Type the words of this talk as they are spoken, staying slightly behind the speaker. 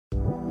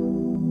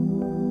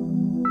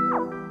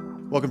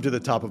Welcome to the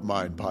Top of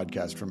Mind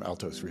podcast from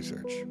Altos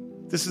Research.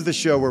 This is the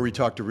show where we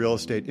talk to real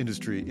estate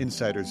industry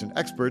insiders and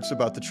experts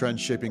about the trends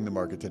shaping the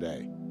market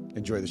today.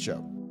 Enjoy the show.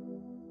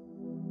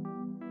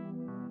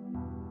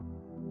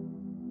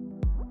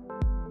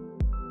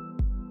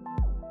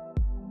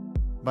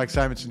 Mike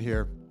Simonson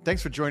here.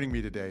 Thanks for joining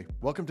me today.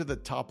 Welcome to the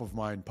Top of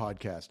Mind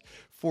podcast.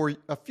 For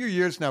a few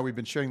years now, we've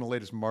been sharing the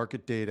latest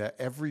market data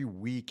every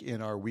week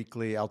in our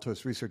weekly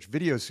Altos Research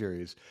video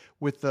series.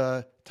 With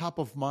the Top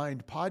of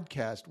Mind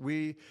podcast,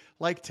 we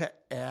like to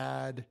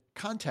add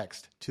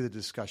context to the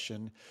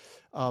discussion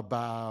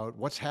about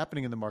what's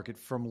happening in the market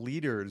from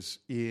leaders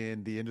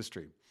in the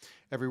industry.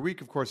 Every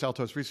week, of course,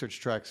 Altos Research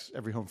tracks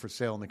every home for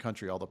sale in the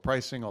country, all the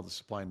pricing, all the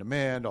supply and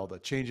demand, all the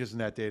changes in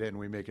that data, and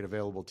we make it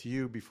available to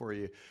you before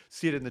you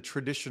see it in the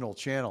traditional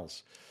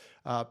channels.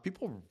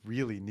 People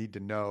really need to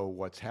know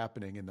what's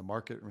happening in the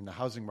market, in the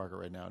housing market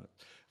right now.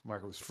 The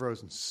market was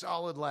frozen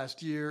solid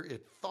last year.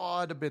 It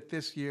thawed a bit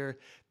this year.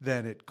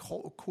 Then it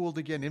cooled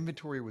again.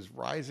 Inventory was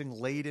rising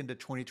late into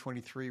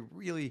 2023.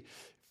 Really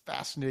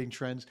fascinating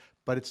trends,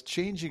 but it's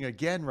changing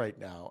again right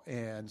now.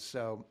 And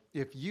so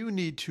if you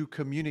need to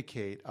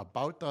communicate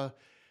about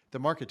the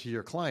market to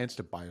your clients,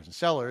 to buyers and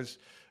sellers,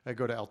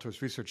 go to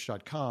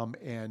altosresearch.com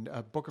and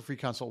book a free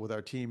consult with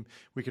our team.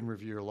 We can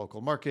review your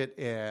local market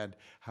and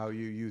how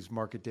you use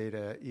market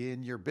data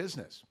in your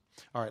business.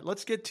 All right,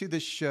 let's get to the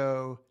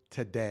show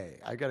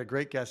today. I got a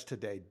great guest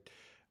today,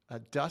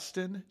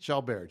 Dustin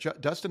Jalbert.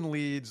 Dustin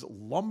leads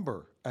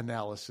lumber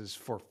analysis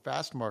for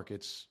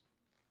Fastmarkets,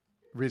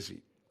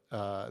 RISI.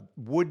 The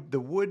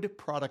wood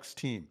products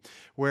team,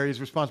 where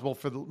he's responsible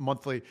for the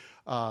monthly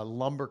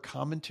lumber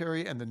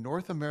commentary and the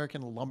North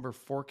American lumber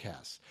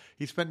forecasts.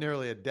 He spent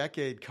nearly a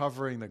decade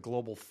covering the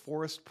global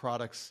forest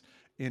products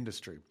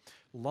industry.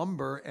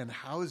 Lumber and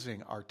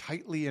housing are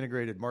tightly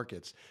integrated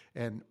markets,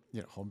 and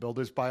home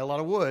builders buy a lot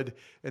of wood.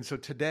 And so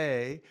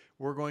today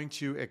we're going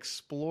to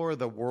explore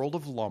the world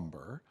of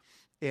lumber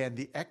and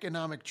the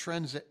economic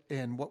trends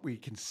and what we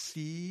can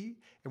see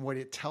and what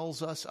it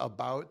tells us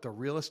about the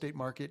real estate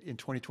market in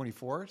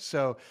 2024.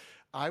 So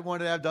I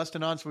wanted to have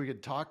Dustin on so we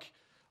could talk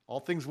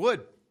all things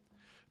wood.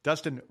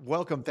 Dustin,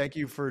 welcome. Thank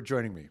you for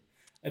joining me.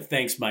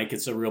 Thanks, Mike.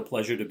 It's a real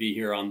pleasure to be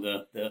here on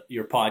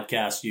your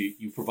podcast.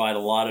 You provide a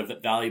lot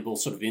of valuable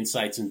sort of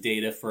insights and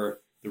data for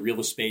the real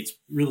estate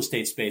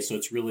space. So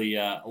it's really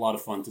a lot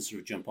of fun to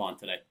sort of jump on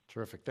today.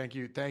 Terrific. Thank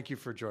you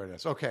for joining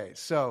us. Okay,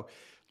 so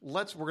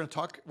we're going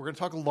to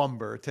talk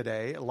lumber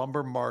today,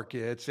 lumber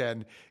markets,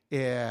 and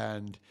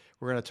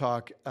we're going to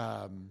talk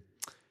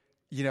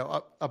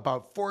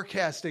about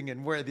forecasting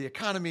and where the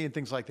economy and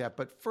things like that.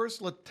 But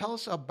first, tell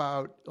us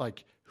about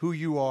who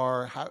you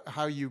are,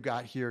 how you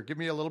got here. Give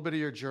me a little bit of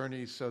your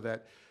journey so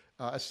that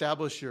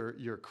establish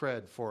your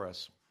cred for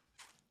us.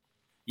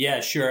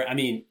 Yeah, sure. I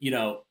mean,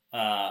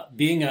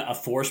 being a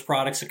forest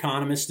products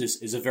economist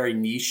is a very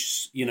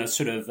niche,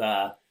 sort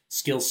of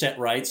skill set,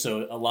 right?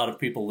 So a lot of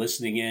people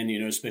listening in,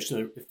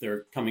 especially if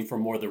they're coming from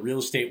more the real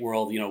estate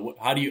world,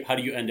 how do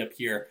you end up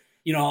here?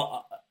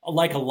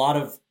 Like a lot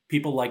of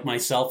people like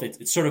myself,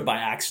 it's sort of by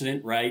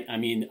accident, right? I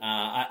mean,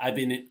 I've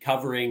been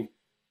covering,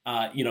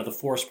 the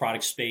forest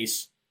product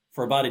space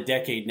for about a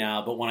decade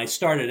now. But when I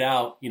started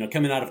out,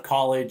 coming out of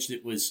college,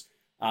 it was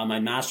my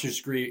master's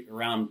degree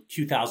around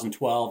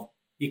 2012.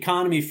 The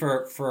economy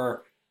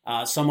for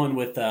someone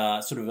with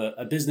sort of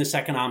a business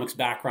economics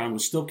background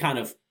was still kind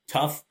of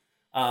tough.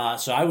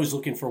 So I was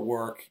looking for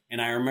work,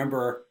 and I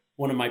remember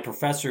one of my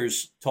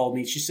professors told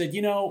me, she said,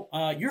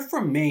 you're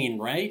from Maine,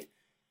 right?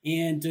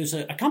 And there's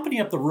a company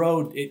up the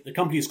road. The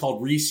company is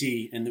called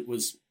RISI, and it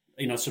was,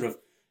 sort of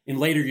in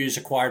later years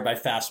acquired by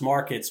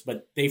Fastmarkets,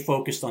 but they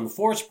focused on the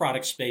forest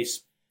product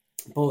space,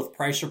 both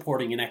price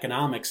reporting and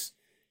economics.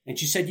 And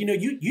she said,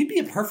 you'd be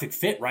a perfect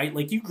fit, right?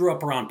 Like you grew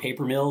up around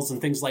paper mills and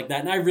things like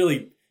that. And I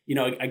really,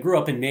 I grew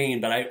up in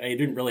Maine, but I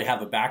didn't really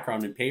have a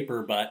background in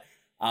paper, but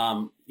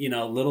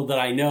little did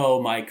I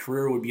know my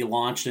career would be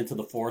launched into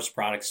the forest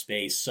product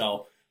space.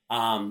 So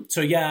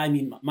yeah, I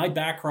mean, my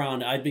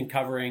background, I've been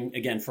covering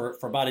again for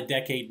about a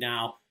decade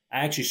now.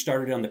 I actually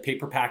started on the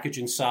paper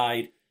packaging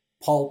side,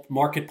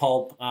 market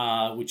pulp,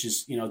 which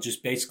is,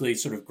 just basically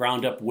sort of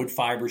ground up wood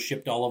fiber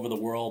shipped all over the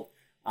world.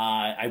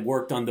 I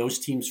worked on those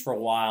teams for a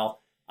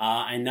while.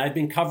 And I've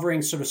been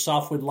covering sort of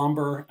softwood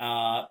lumber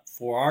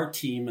for our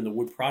team and the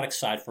wood product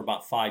side for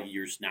about 5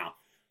 years now.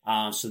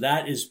 So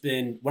that has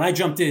been, when I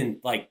jumped in,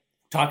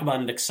 talk about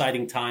an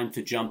exciting time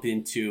to jump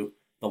into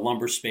the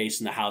lumber space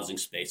and the housing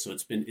space. So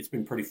it's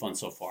been pretty fun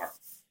so far.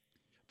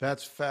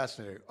 That's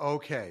fascinating.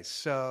 Okay,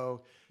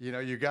 so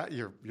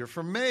you're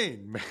from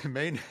Maine.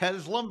 Maine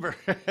has lumber,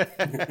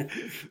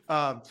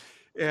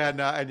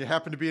 and you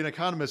happen to be an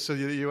economist, so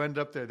you end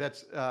up there.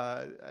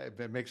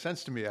 It makes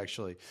sense to me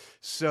actually.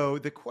 So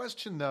the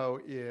question though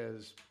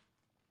is,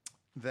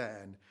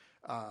 then.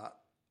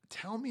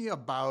 Tell me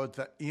about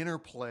the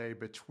interplay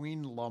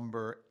between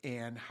lumber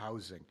and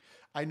housing.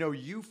 I know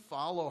you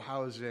follow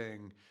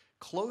housing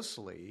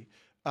closely,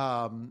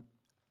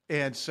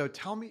 and so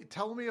tell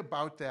me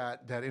about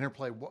that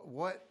interplay.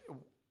 What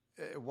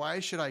why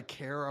should I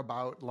care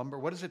about lumber?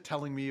 What is it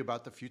telling me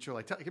about the future?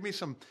 Like, give me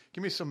some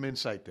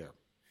insight there.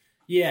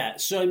 Yeah.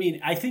 So, I mean,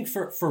 I think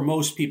for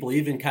most people,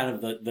 even kind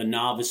of the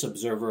novice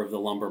observer of the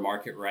lumber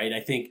market, right? I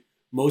think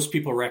most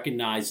people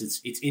recognize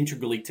it's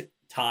integrally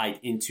tied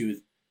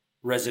into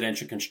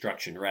residential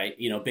construction, right?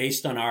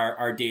 Based on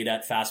our data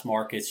at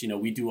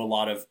Fastmarkets, we do a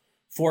lot of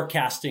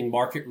forecasting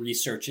market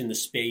research in the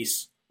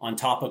space on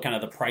top of kind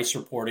of the price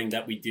reporting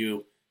that we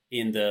do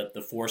in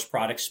the forest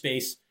product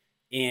space.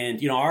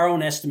 And, our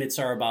own estimates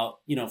are about,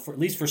 for at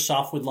least for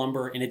softwood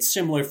lumber, and it's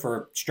similar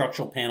for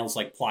structural panels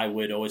like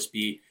plywood,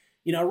 OSB,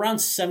 around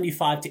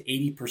 75 to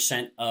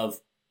 80% of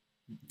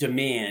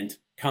demand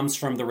comes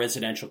from the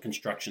residential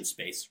construction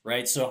space,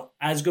 right? So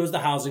as goes the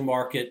housing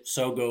market,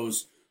 so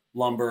goes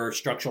lumber,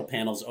 structural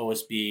panels,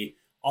 OSB,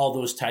 all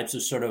those types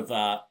of sort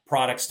of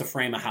products to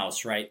frame a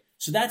house, right?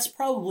 So that's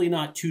probably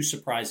not too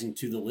surprising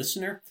to the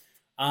listener.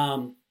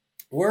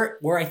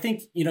 Where I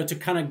think, to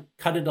kind of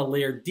cut it a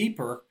layer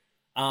deeper,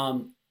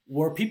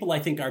 where people I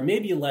think are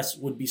maybe less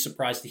would be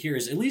surprised to hear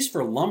is, at least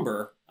for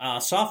lumber,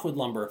 softwood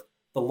lumber,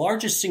 the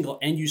largest single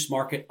end-use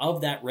market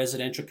of that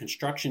residential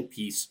construction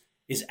piece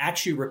is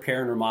actually repair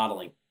and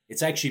remodeling.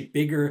 It's actually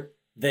bigger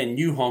than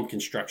new home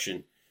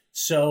construction.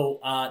 So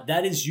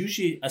that is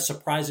usually a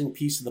surprising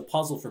piece of the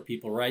puzzle for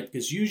people, right?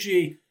 Because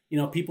usually,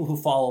 people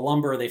who follow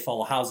lumber, they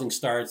follow housing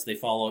starts, they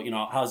follow,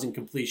 housing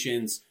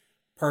completions,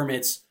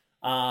 permits,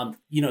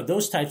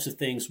 those types of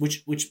things,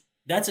 which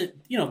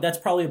that's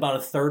probably about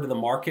a third of the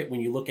market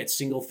when you look at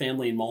single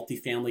family and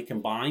multifamily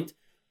combined.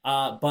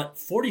 But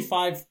 40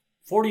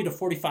 to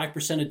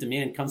 45% of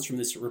demand comes from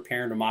this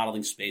repair and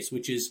remodeling space,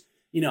 which is,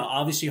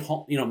 obviously,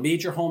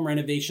 major home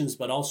renovations,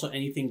 but also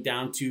anything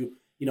down to,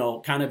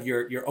 kind of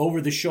your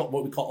over the shoulder,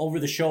 what we call over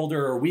the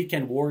shoulder or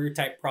weekend warrior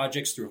type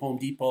projects through Home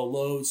Depot,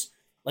 Lowe's.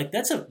 Like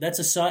that's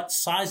a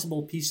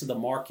sizable piece of the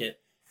market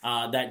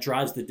that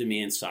drives the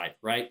demand side,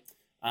 right?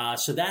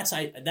 So that's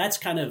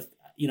kind of,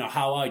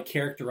 how I'd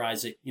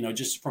characterize it,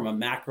 just from a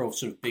macro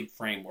sort of big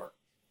framework.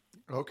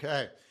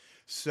 Okay.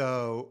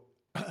 So,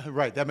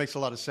 right. That makes a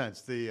lot of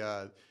sense.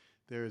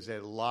 There's a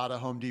lot of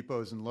Home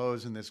Depots and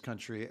Lowe's in this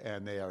country,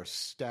 and they are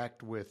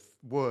stacked with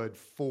wood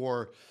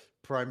for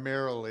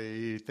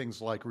primarily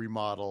things like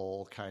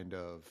remodel kind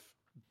of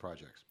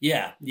projects.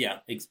 Yeah,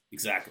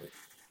 exactly.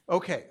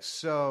 Okay,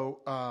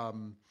 so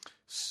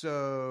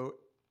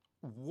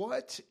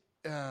what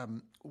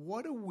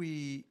do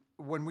we,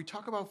 when we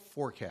talk about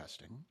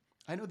forecasting?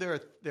 I know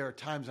there are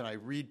times, and I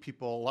read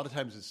people. A lot of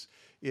times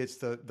it's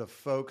the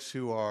folks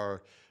who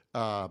are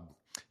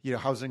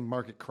housing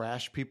market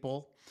crash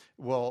people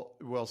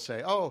will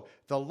say, oh,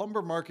 the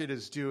lumber market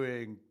is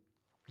doing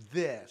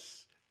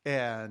this,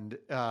 and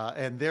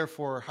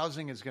therefore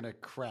housing is going to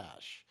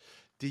crash.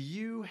 Do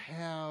you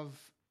have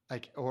do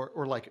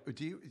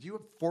you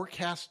have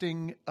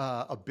forecasting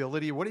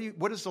ability?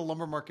 What is the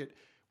lumber market?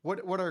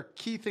 What are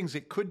key things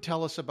it could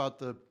tell us about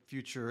the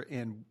future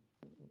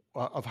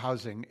of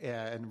housing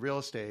and real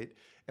estate,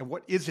 and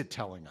what is it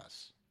telling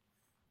us?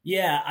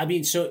 Yeah, I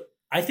mean, so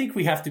I think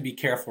we have to be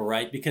careful,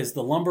 right? Because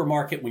the lumber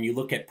market, when you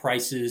look at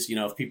prices,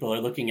 if people are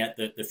looking at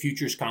the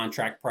futures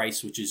contract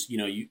price, which is,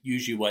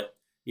 usually what,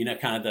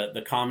 kind of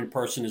the common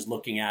person is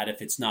looking at,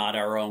 if it's not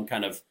our own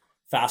kind of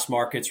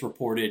Fastmarkets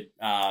reported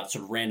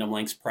sort of random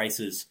lengths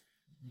prices.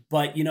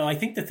 But, I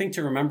think the thing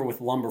to remember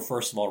with lumber,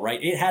 first of all,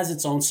 right, it has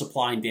its own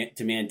supply and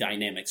demand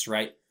dynamics,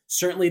 right?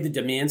 Certainly the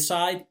demand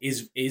side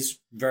is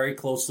very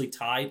closely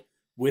tied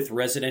with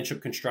residential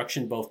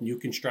construction, both new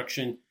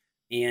construction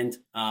and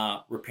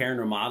repair and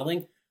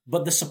remodeling.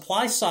 But the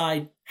supply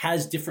side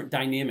has different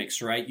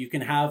dynamics, right? You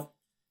can have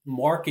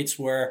markets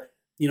where,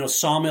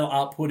 sawmill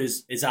output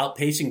is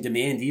outpacing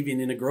demand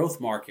even in a growth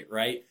market,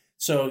 right?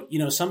 So,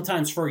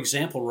 sometimes, for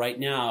example, right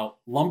now,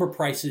 lumber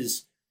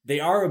prices, they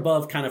are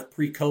above kind of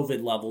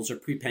pre-COVID levels or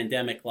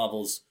pre-pandemic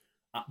levels,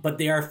 but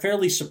they are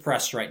fairly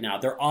suppressed right now.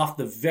 They're off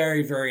the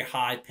very, very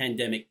high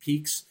pandemic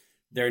peaks.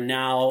 They're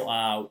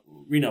now,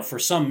 for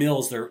some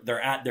mills,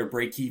 they're at their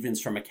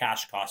break-evens from a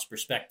cash cost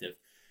perspective.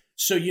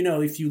 So,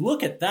 if you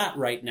look at that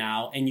right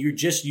now and you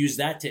just use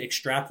that to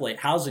extrapolate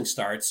housing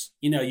starts,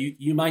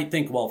 you might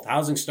think, well, if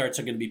housing starts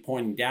are going to be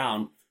pointing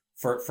down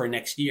for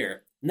next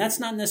year. And that's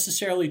not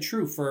necessarily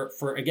true for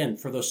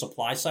those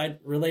supply side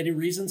related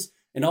reasons.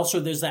 And also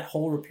there's that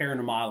whole repair and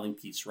remodeling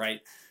piece, right?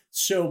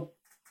 So,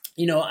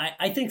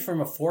 I think from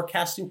a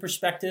forecasting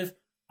perspective,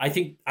 I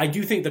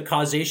do think the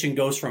causation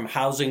goes from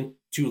housing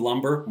to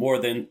lumber more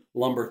than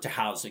lumber to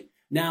housing.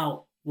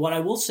 Now, what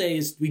I will say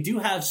is we do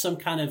have some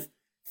kind of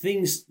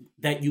things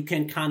that you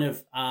can kind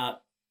of,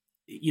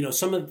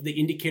 some of the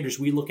indicators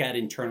we look at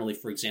internally,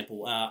 for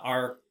example,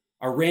 our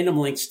random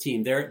lengths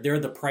team, they're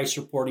the price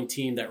reporting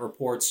team that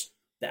reports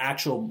the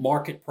actual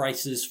market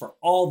prices for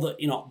all the,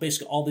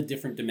 basically all the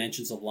different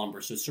dimensions of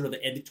lumber. So it's sort of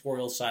the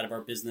editorial side of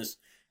our business.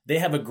 They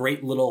have a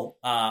great little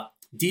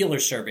dealer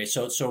survey.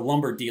 So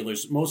lumber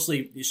dealers,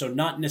 mostly, so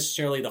not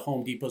necessarily the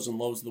Home Depots and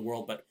Lowe's of the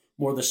world, but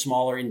more the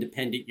smaller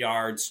independent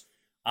yards.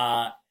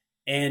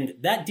 And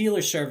that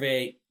dealer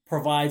survey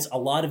provides a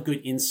lot of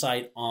good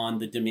insight on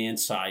the demand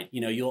side.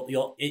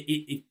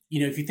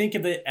 If you think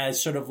of it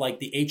as sort of like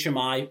the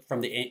HMI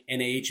from the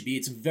NAHB,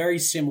 it's very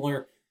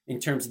similar in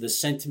terms of the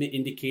sentiment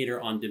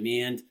indicator on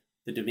demand,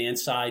 the demand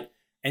side.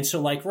 And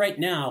so, like right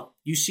now,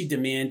 you see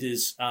demand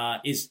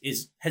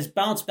has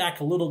bounced back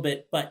a little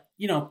bit, but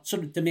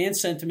sort of demand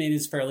sentiment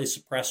is fairly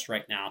suppressed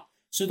right now.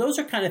 So those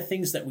are kind of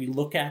things that we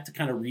look at to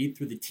kind of read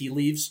through the tea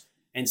leaves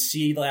and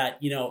see that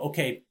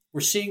okay,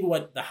 we're seeing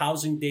what the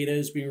housing data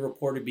is being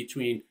reported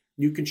between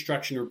new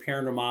construction, repair,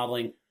 and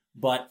remodeling.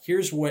 But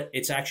here's what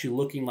it's actually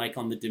looking like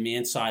on the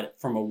demand side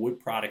from a wood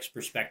products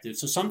perspective.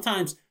 So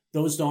sometimes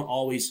those don't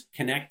always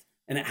connect,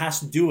 and it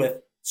has to do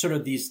with sort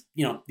of these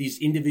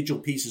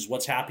individual pieces,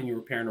 what's happening in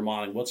repair and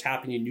remodeling, what's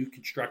happening in new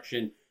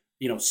construction,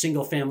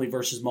 single family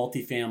versus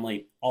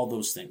multifamily, all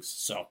those things.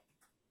 So.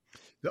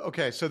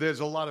 Okay, so there's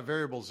a lot of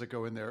variables that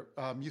go in there.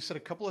 You said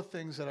a couple of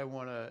things that I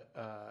want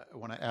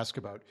to ask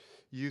about.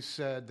 You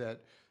said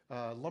that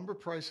lumber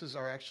prices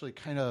are actually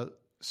kind of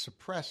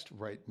suppressed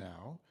right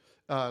now,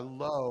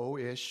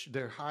 low-ish.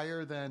 They're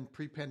higher than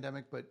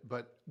pre-pandemic,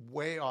 but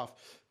way off.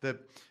 The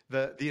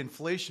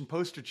inflation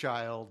poster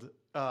child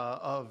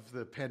of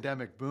the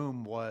pandemic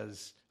boom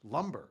was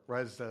lumber,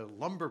 right? As the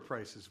lumber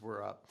prices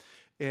were up,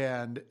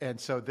 and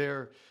so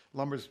their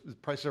lumber's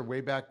prices are way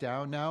back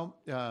down now.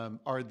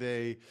 Are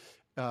they?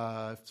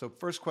 So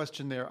first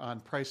question there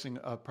on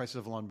prices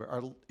of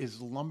lumber.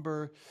 Is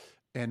lumber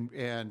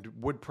and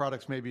wood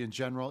products maybe in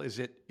general, is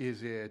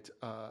it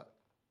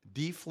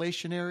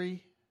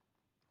deflationary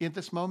in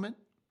this moment?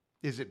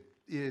 Is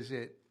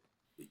it?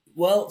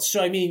 Well,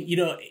 so I mean,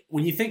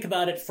 when you think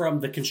about it from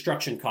the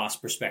construction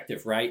cost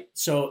perspective, right?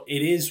 So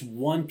it is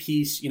one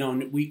piece,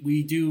 and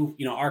we do,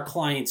 our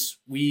clients,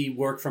 we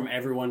work from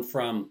everyone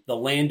from the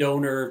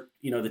landowner,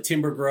 the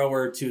timber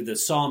grower, to the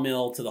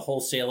sawmill, to the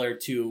wholesaler,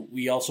 to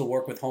we also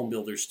work with home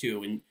builders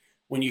too. And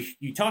when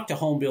you talk to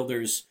home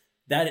builders,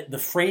 that the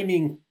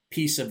framing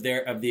piece of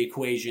the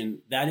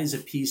equation, that is a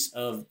piece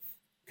of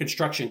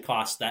construction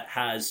costs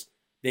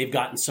they've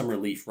gotten some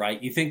relief,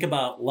 right? You think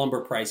about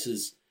lumber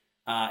prices.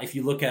 If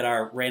you look at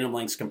our Random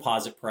Lengths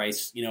composite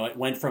price, it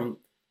went from,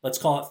 let's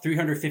call it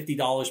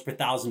 $350 per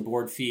thousand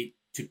board feet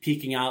to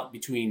peaking out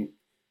between,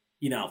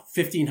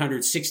 $1,500,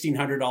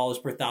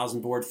 $1,600 per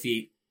thousand board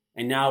feet.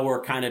 And now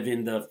we're kind of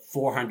in the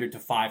 $400 to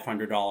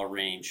 $500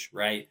 range,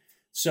 right?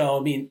 So,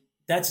 I mean,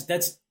 that's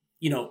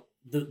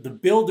the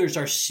builders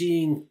are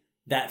seeing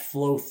that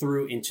flow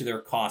through into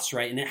their costs,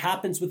 right? And it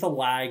happens with a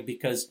lag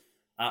because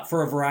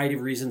for a variety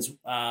of reasons,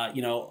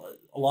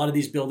 a lot of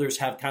these builders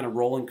have kind of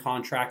rolling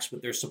contracts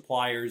with their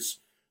suppliers,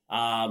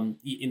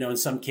 in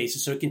some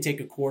cases. So it can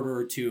take a quarter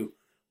or two,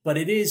 but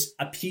it is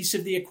a piece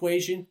of the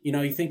equation.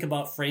 You think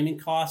about framing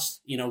costs,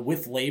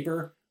 with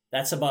labor,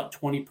 that's about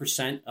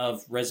 20%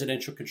 of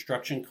residential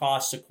construction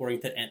costs,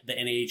 according to the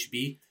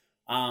NAHB.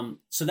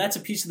 So that's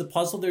a piece of the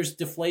puzzle. There's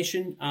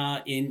deflation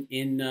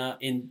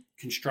in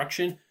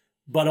construction,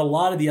 but a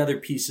lot of the other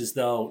pieces,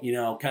 though,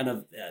 kind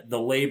of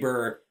the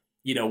labor,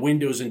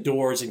 windows and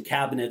doors and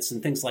cabinets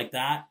and things like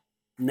that,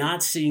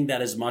 not seeing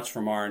that as much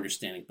from our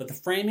understanding. But the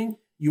framing,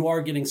 you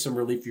are getting some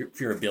relief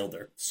if you're a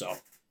builder. So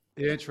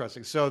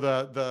interesting. So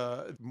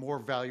the more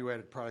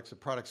value-added products, the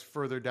products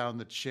further down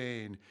the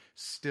chain,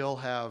 still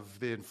have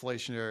the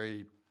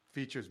inflationary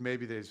features.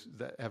 Maybe there's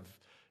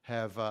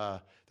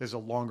a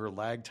longer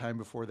lag time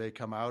before they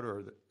come out,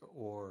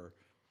 or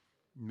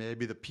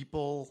maybe the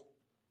people,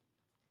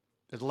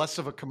 less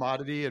of a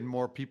commodity and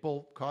more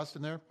people cost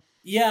in there.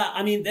 Yeah,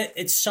 I mean,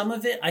 it's some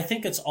of it. I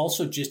think it's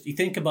also just, you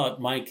think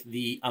about, Mike,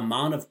 the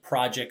amount of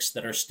projects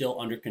that are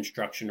still under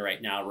construction right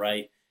now,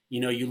 right?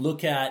 You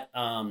look at,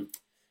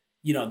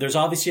 there's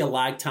obviously a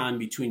lag time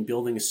between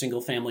building a single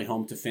family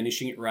home to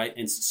finishing it, right?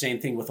 And same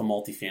thing with a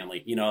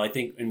multifamily. I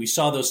think, and we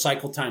saw those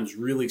cycle times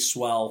really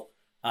swell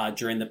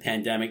during the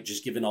pandemic,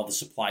 just given all the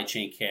supply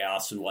chain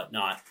chaos and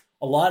whatnot.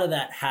 A lot of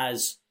that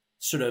has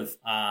sort of,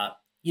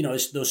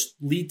 those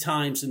lead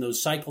times and those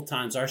cycle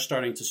times are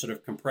starting to sort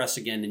of compress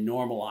again and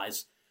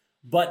normalize.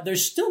 But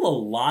there's still a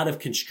lot of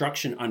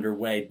construction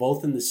underway,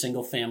 both in the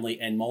single family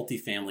and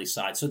multifamily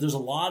side. So there's a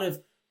lot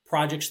of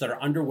projects that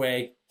are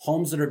underway,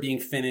 homes that are being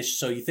finished.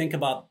 So you think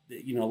about,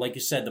 like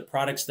you said, the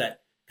products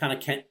that kind of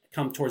can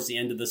come towards the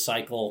end of the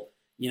cycle,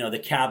 the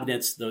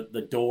cabinets,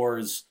 the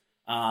doors,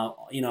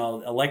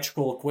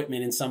 electrical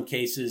equipment in some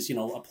cases,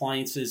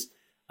 appliances.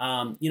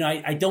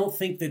 I don't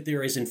think that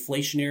they're as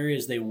inflationary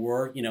as they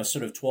were,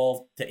 sort of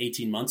 12 to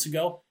 18 months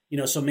ago.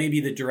 So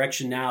maybe the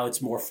direction now,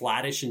 it's more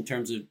flattish in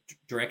terms of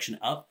direction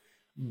up.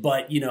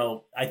 But,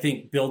 I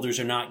think builders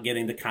are not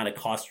getting the kind of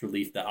cost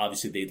relief that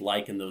obviously they'd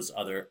like in those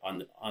other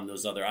on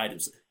those other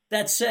items.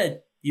 That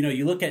said,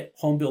 you look at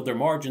home builder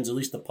margins, at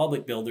least the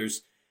public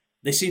builders,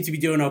 they seem to be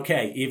doing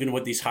okay, even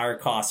with these higher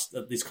costs,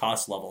 these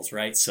cost levels,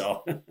 right?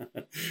 So,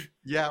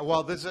 yeah,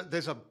 well, there's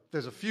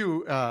a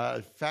few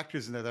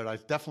factors in there that I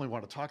definitely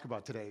want to talk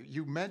about today.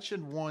 You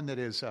mentioned one that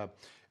is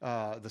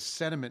the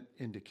sentiment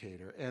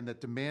indicator, and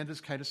that demand is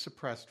kind of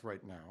suppressed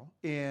right now.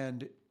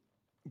 And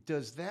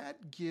does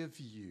that give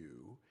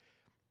you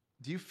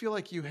Do you feel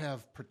like you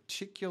have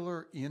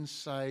particular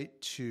insight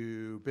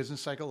to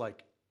business cycle,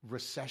 like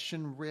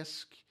recession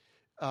risk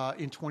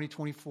in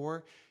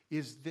 2024?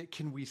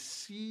 Can we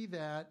see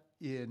that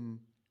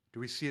do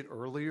we see it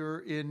earlier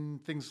in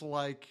things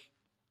like,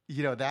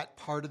 that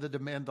part of the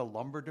demand, the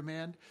lumber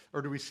demand,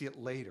 or do we see it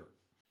later?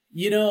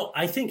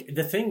 I think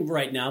the thing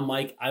right now,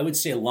 Mike, I would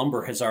say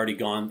lumber has already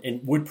gone, and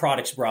wood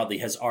products broadly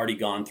has already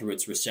gone through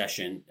its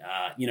recession.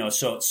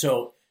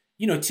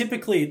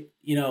 Typically,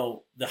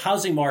 the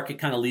housing market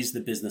kind of leads the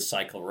business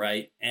cycle,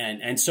 right?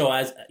 And so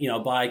as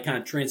by kind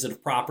of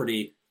transitive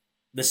property,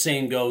 the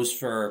same goes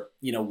for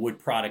wood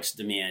products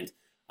demand.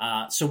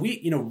 So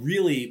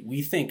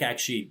we think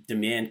actually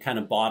demand kind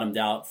of bottomed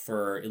out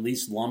for at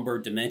least lumber,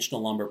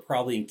 dimensional lumber,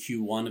 probably in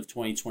Q1 of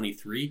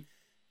 2023.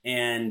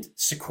 And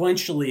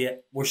sequentially,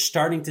 we're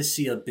starting to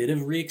see a bit of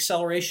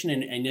reacceleration.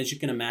 And as you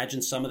can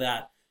imagine, some of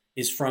that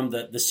is from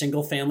the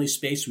single family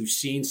space. We've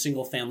seen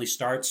single family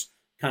starts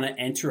kind of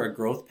enter a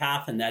growth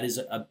path, and that is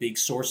a big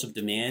source of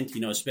demand,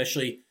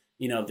 especially,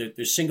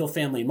 there's single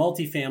family,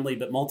 multifamily,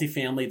 but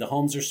multifamily, the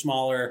homes are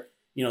smaller,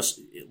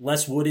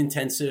 less wood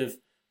intensive.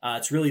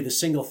 It's really the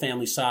single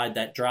family side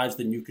that drives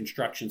the new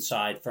construction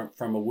side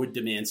from a wood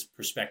demands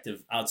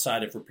perspective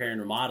outside of repair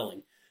and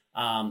remodeling.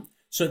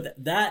 So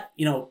that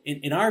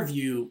in our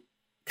view,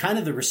 kind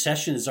of the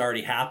recession has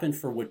already happened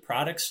for wood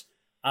products.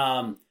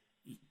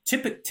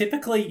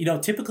 Typically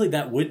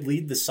that would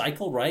lead the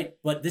cycle, right?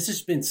 But this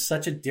has been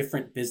such a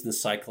different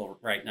business cycle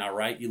right now,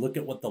 right? You look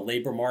at what the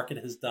labor market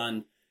has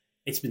done;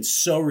 it's been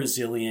so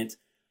resilient.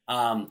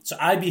 So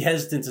I'd be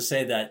hesitant to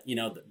say that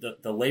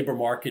the labor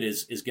market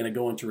is going to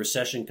go into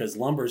recession because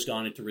lumber's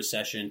gone into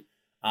recession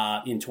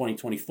in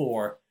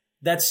 2024.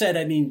 That said,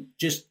 I mean,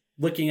 just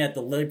looking at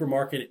the labor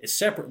market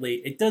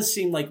separately, it does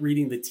seem like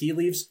reading the tea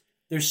leaves.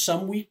 There's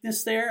some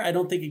weakness there. I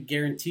don't think it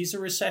guarantees a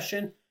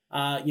recession.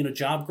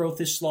 Job growth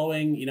is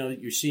slowing.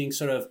 You're seeing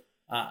sort of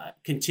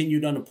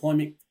continued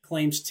unemployment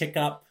claims tick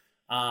up.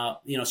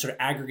 Sort of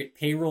aggregate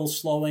payroll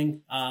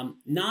slowing.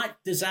 Not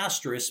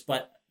disastrous,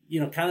 but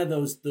kind of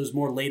those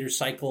more later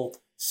cycle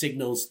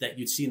signals that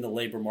you'd see in the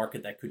labor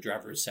market that could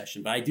drive a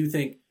recession. But I do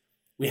think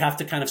we have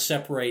to kind of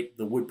separate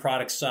the wood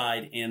product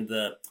side and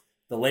the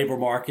labor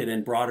market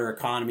and broader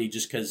economy,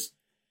 just because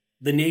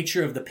the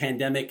nature of the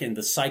pandemic and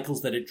the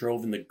cycles that it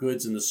drove in the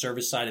goods and the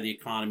service side of the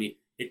economy,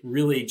 it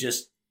really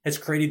just has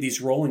created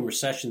these rolling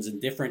recessions in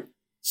different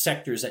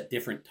sectors at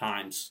different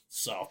times.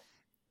 So,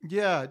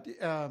 yeah,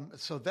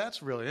 so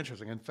that's really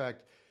interesting. In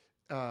fact,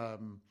 the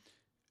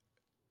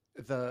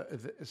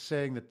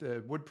saying that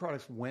the wood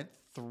products went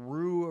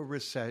through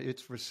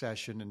its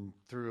recession and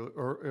through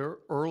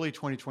early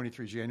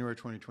 2023, January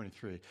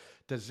 2023.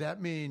 Does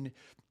that mean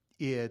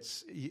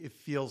it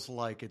feels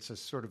like it's a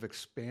sort of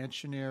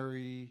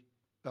expansionary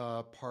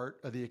part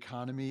of the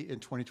economy in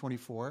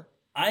 2024?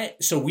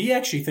 So we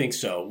actually think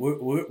so.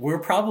 We're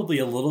probably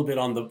a little bit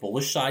on the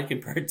bullish side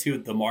compared to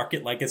the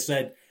market. Like I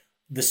said,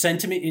 the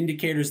sentiment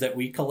indicators that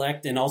we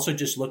collect, and also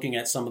just looking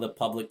at some of the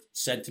public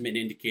sentiment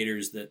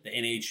indicators, the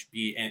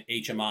NHB and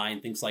HMI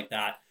and things like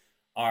that,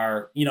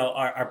 are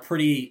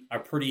pretty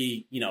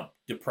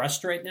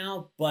depressed right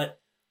now. But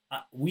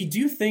we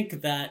do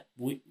think that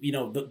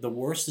the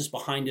worst is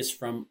behind us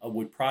from a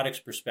wood products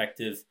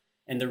perspective,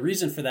 and the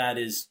reason for that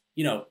is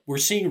we're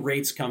seeing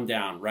rates come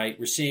down, right?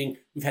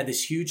 We've had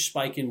this huge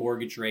spike in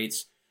mortgage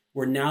rates.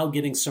 We're now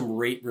getting some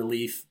rate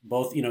relief,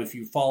 both, if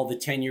you follow the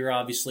 10-year,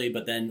 obviously,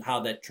 but then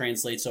how that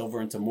translates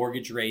over into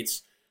mortgage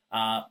rates.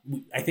 I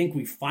think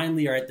we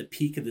finally are at the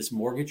peak of this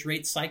mortgage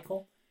rate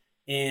cycle.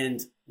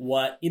 And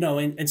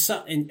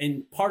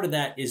and part of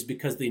that is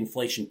because the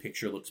inflation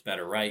picture looks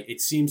better, right?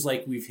 It seems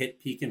like we've hit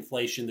peak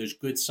inflation. There's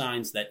good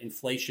signs that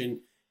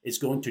inflation is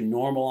going to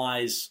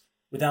normalize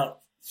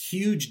without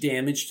huge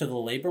damage to the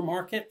labor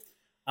market.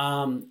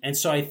 And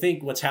so I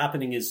think what's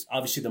happening is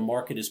obviously the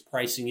market is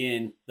pricing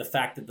in the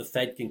fact that the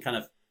Fed can kind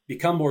of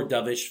become more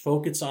dovish,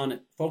 focus on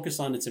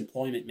its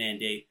employment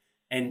mandate,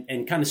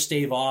 and kind of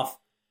stave off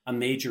a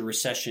major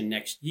recession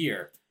next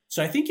year.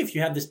 So I think if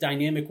you have this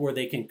dynamic where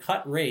they can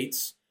cut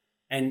rates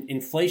and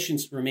inflation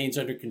remains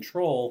under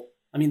control,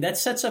 I mean, that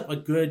sets up a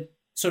good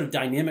sort of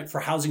dynamic for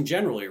housing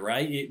generally,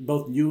 right?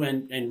 Both new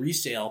and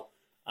resale.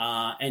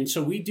 And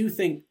so we do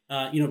think,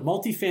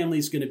 multifamily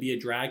is going to be a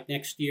drag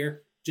next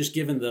year, just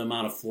given the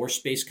amount of floor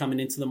space coming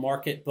into the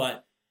market.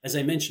 But as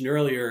I mentioned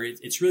earlier,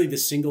 it's really the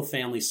single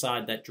family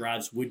side that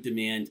drives wood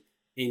demand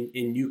in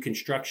new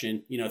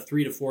construction,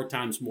 3 to 4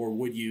 times more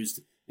wood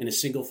used in a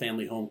single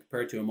family home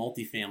compared to a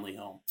multifamily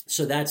home.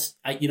 So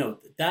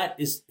that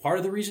is part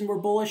of the reason we're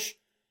bullish.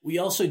 We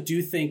also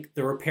do think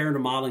the repair and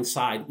remodeling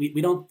side,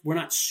 we're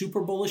not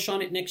super bullish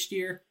on it next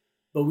year,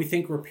 but we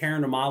think repair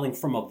and remodeling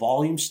from a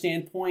volume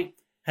standpoint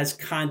has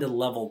kind of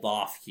leveled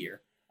off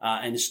here.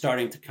 And is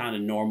starting to kind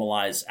of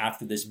normalize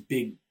after this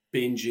big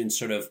binge in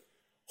sort of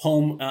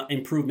home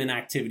improvement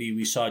activity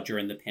we saw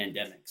during the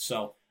pandemic.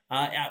 So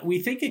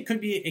we think it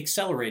could be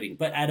accelerating,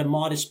 but at a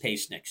modest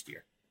pace next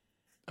year.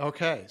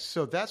 Okay,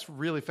 so that's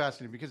really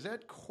fascinating because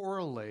that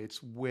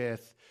correlates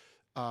with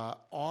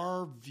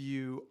our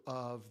view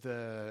of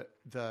the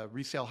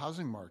resale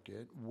housing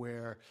market,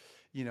 where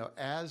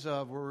as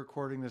of we're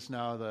recording this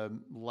now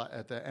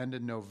at the end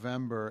of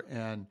November,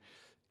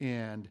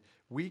 and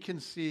we can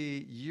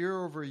see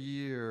year over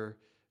year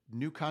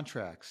new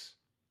contracts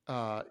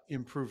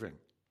improving.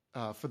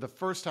 For the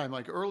first time,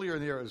 like earlier in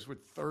the year, it was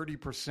with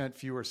 30%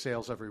 fewer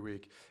sales every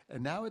week.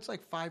 And now it's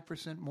like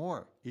 5%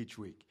 more each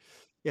week.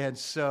 And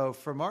so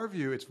from our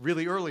view, it's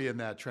really early in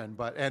that trend,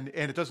 but and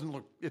it doesn't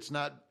look, it's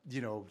not,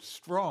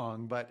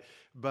 strong, but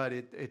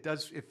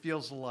it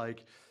feels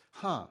like,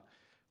 huh,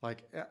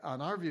 like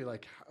on our view,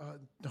 like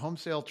home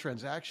sale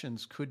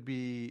transactions could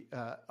be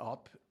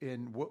up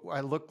in what I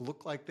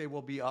look like they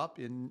will be up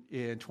in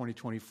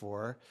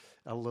 2024,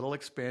 a little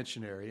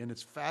expansionary. And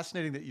it's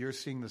fascinating that you're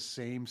seeing the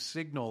same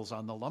signals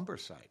on the lumber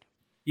side.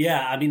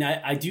 Yeah, I mean,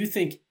 I do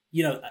think,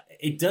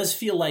 it does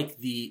feel like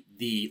the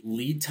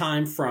lead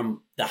time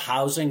from the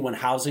housing, when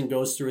housing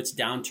goes through its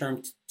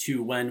downturn,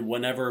 to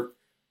whenever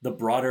the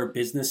broader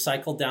business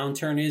cycle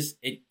downturn is,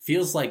 it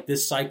feels like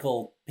this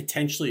cycle,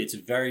 potentially it's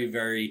very,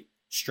 very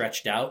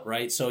stretched out,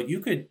 right? So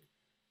you could,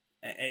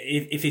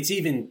 if it's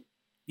even,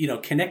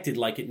 connected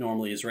like it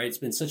normally is, right? It's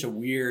been such a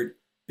weird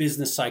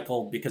business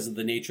cycle because of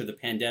the nature of the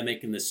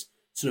pandemic and this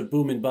sort of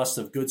boom and bust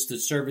of goods to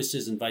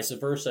services and vice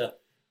versa.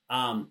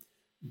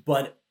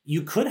 But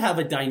you could have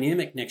a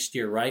dynamic next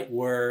year, right,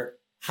 where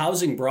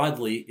housing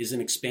broadly is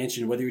an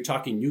expansion, whether you're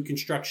talking new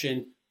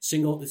construction,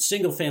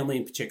 single family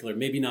in particular,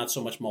 maybe not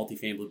so much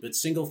multifamily, but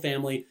single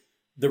family.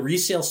 The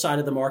resale side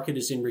of the market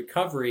is in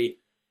recovery,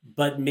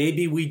 but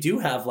maybe we do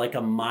have like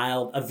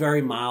a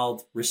very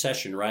mild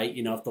recession, right?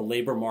 If the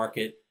labor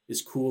market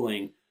is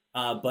cooling.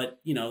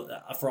 But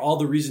for all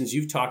the reasons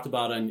you've talked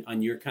about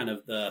on your kind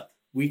of the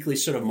weekly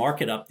sort of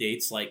market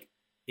updates, like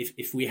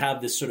if we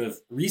have this sort of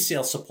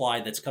resale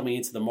supply that's coming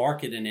into the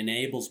market and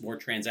enables more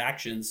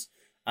transactions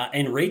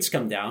and rates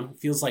come down, it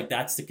feels like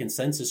that's the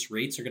consensus.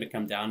 Rates are going to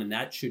come down, and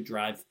that should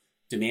drive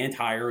demand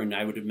higher. And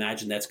I would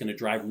imagine that's going to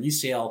drive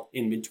resale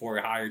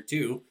inventory higher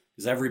too,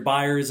 because every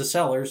buyer is a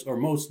seller, or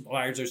most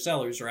buyers are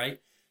sellers, right?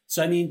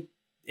 So, I mean,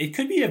 it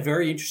could be a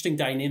very interesting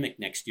dynamic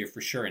next year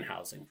for sure in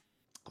housing.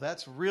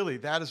 That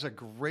is a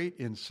great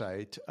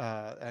insight.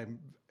 I'm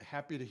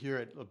happy to hear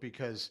it,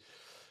 because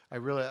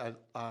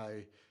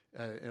I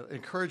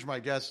encourage my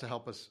guests to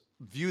help us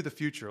view the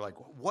future. Like,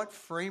 what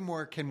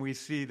framework can we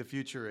see the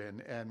future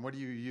in, and what do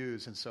you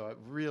use? And so I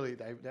really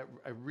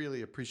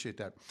appreciate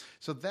that.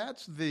 So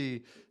that's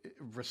the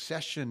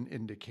recession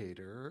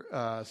indicator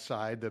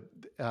side.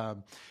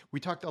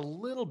 We talked a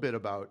little bit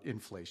about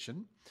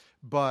inflation,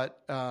 but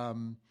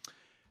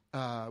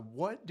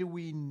what do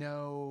we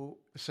know?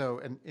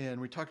 So, and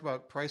we talked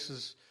about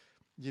prices.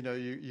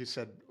 You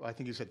said, I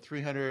think you said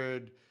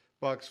 $300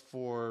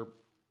 for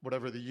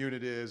whatever the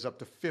unit is, up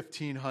to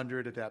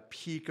 $1,500 at that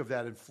peak of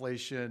that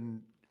inflation,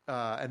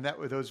 and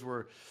those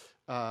were,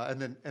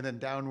 and then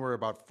down we're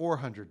about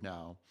 $400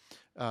 now,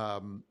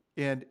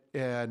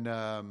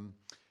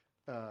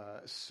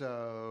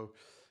 so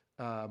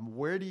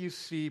where do you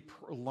see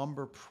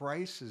lumber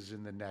prices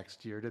in the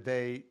next year? Do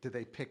they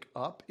pick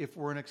up if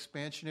we're in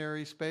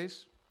expansionary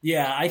space?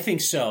 Yeah, I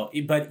think so.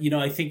 But,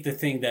 I think the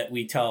thing that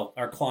we tell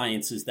our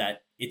clients is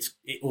that it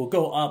will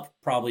go up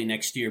probably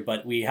next year,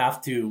 but we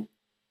have to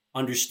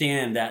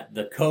understand that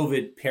the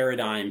COVID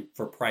paradigm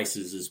for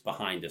prices is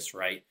behind us,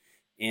 right?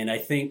 And I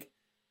think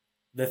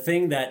the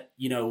thing that,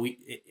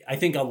 I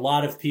think a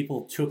lot of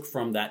people took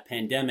from that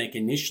pandemic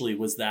initially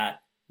was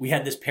that we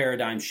had this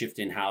paradigm shift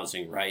in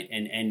housing, right?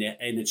 And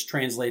it's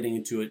translating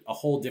into a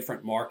whole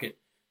different market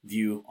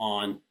view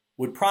on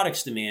wood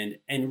products demand.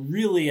 And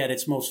really at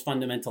its most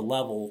fundamental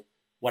level,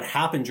 what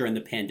happened during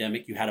the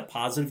pandemic, you had a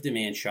positive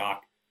demand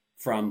shock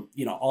from,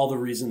 all the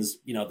reasons,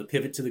 the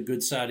pivot to the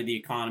good side of the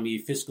economy,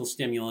 fiscal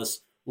stimulus,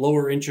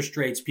 lower interest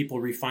rates, people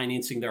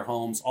refinancing their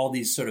homes, all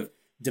these sort of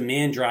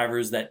demand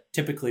drivers that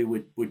typically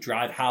would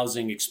drive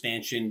housing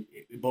expansion,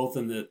 both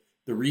in the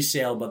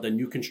resale, but the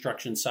new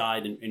construction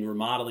side and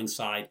remodeling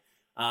side.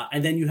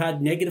 And then you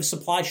had negative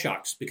supply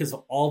shocks because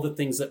of all the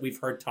things that we've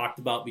heard talked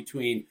about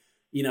between,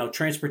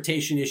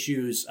 transportation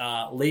issues,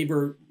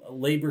 labor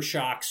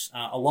shocks.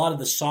 A lot of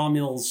the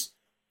sawmills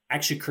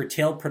actually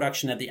curtailed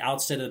production at the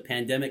outset of the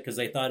pandemic because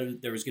they thought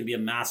there was going to be a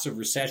massive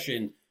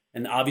recession.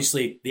 And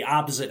obviously the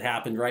opposite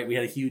happened, right? We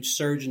had a huge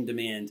surge in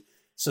demand.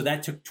 So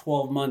that took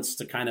 12 months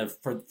to kind of,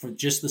 for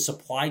just the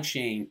supply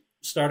chain,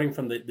 starting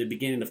from the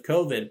beginning of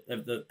COVID,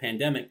 of the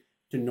pandemic,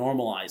 to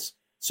normalize.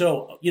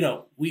 So,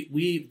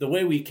 we the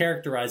way we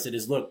characterize it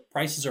is, look,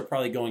 prices are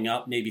probably going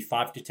up maybe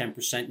 5 to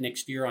 10%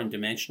 next year on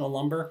dimensional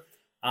lumber.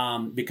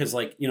 Because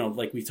like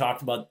we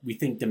talked about, we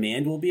think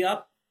demand will be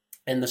up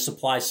and the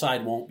supply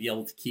side won't be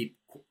able to keep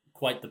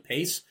quite the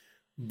pace.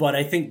 But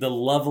I think the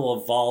level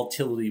of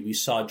volatility we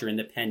saw during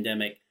the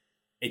pandemic,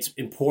 it's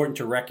important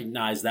to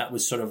recognize that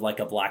was sort of like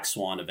a black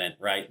swan event,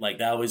 right? Like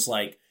that was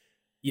like,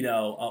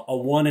 a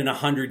 1 in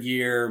 100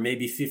 year,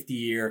 maybe 50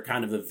 year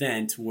kind of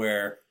event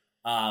where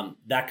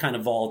that kind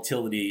of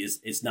volatility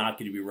is not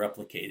going to be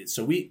replicated.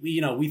 So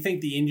we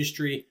think the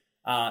industry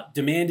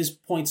demand is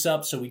points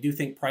up, so we do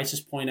think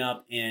prices point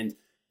up, and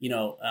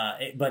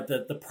but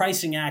the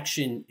pricing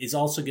action is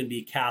also going to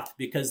be capped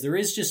because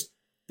there's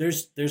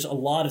a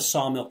lot of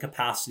sawmill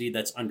capacity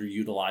that's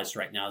underutilized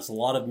right now. There's a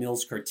lot of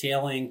mills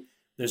curtailing.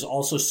 There's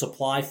also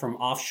supply from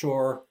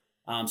offshore.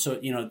 So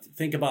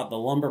think about the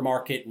lumber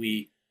market.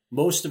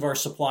 Most of our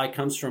supply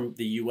comes from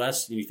the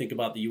U.S. and you think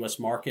about the U.S.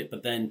 market,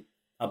 but then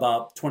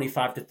about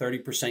 25 to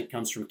 30%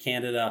 comes from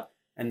Canada,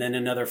 and then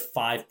another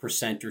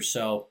 5% or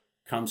so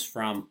comes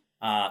from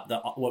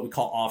what we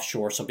call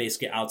offshore, so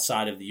basically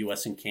outside of the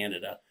U.S. and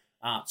Canada.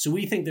 So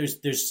we think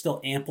there's still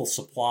ample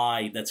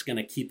supply that's going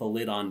to keep a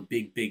lid on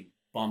big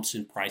bumps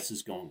in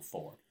prices going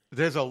forward.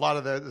 There's a lot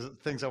of the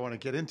things I want to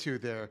get into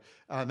there.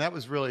 And that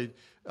was really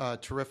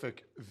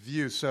terrific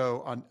view.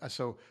 So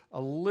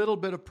a little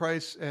bit of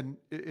price and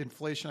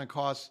inflation on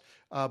costs,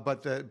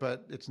 but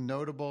it's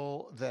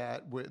notable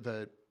that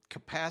the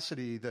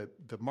capacity, the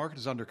market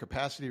is under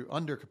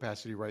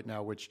capacity right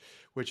now, which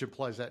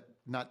implies that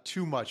not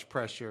too much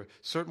pressure,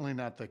 certainly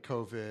not the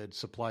COVID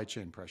supply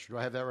chain pressure. Do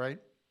I have that right?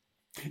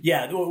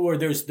 Yeah, or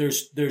there's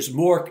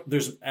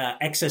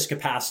excess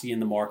capacity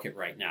in the market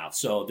right now.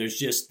 So there's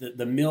just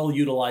the mill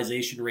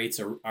utilization rates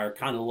are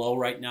kind of low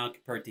right now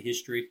compared to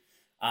history.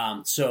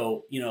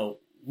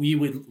 We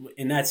would,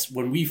 and that's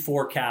when we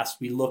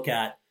forecast, we look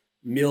at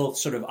mill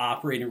sort of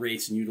operating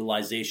rates and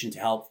utilization to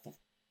help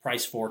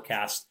price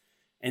forecast.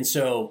 And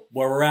so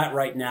where we're at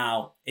right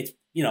now, it's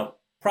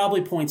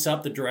probably points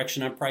up the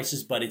direction on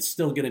prices, but it's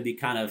still going to be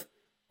kind of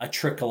a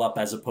trickle up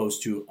as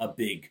opposed to a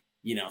big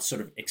sort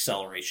of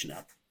acceleration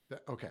up.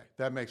 Okay,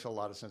 that makes a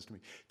lot of sense to me.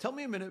 Tell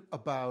me a minute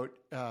about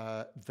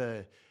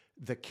the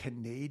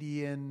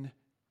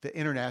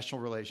international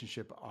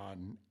relationship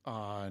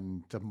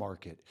on the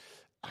market.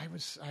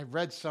 I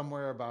read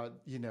somewhere about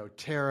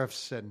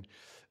tariffs and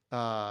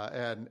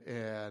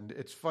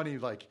it's funny,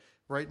 like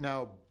right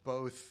now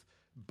both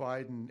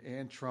Biden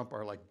and Trump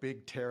are like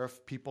big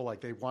tariff people,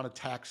 like they want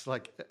to tax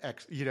like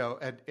X,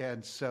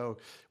 and so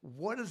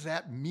what does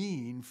that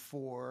mean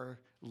for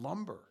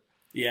lumber?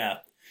 Yeah,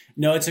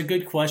 no, it's a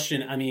good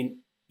question. I mean,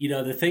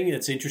 the thing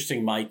that's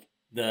interesting, Mike,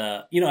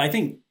 I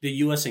think the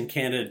U.S. and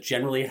Canada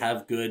generally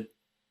have good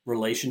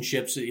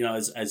relationships,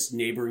 as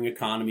neighboring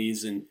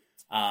economies, and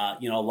a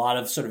lot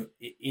of sort of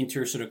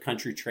sort of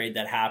country trade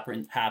that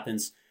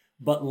happens.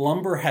 But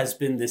lumber has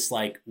been this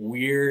like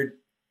weird,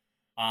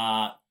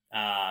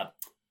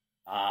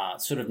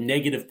 sort of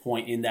negative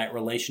point in that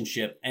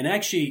relationship, and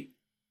actually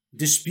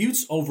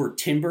disputes over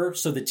timber.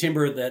 So the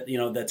timber that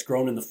that's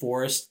grown in the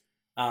forest.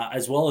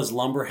 As well as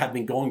lumber have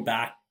been going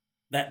back.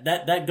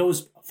 That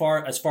goes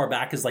as far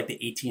back as like the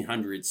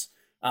 1800s.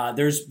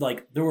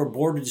 There were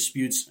border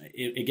disputes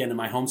again in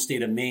my home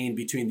state of Maine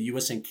between the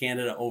U.S. and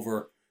Canada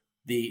over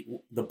the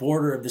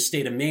border of the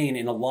state of Maine,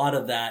 and a lot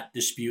of that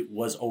dispute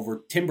was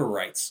over timber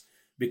rights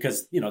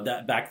because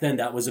that back then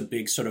that was a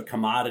big sort of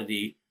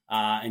commodity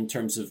in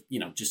terms of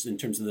just in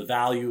terms of the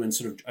value and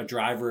sort of a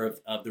driver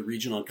of the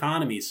regional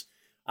economies.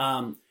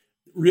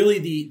 Really,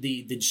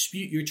 the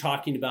dispute you're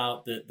talking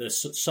about, the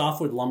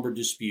softwood lumber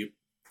dispute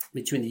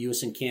between the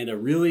U.S. and Canada,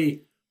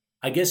 really,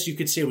 I guess you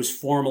could say it was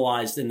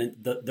formalized in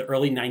the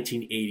early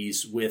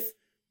 1980s with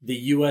the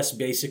U.S.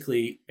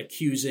 basically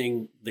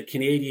accusing the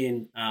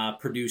Canadian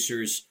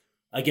producers,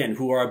 again,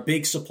 who are a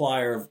big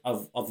supplier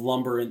of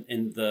lumber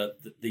in the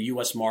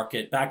U.S.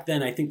 market. Back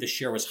then, I think the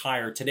share was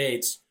higher. Today,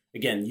 it's,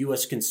 again,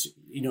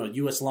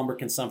 U.S. lumber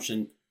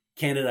consumption.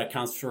 Canada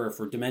accounts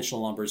for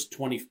dimensional lumber is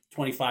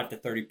 25 to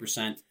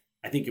 30%.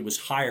 I think it was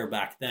higher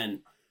back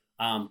then.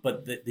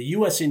 But the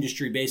U.S.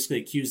 industry basically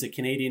accused the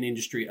Canadian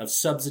industry of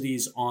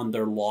subsidies on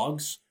their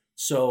logs.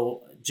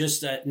 So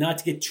just not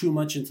to get too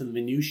much into the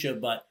minutia,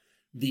 but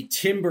the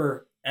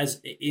timber, as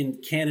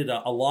in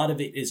Canada, a lot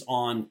of it is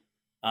on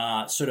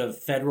sort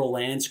of federal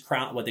lands,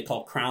 what they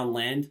call crown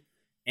land.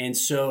 And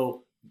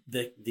so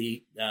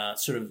the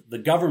sort of the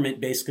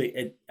government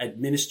basically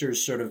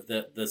administers sort of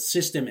the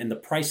system and the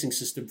pricing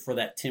system for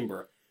that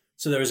timber.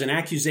 So there was an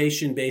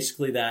accusation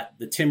basically that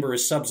the timber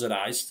is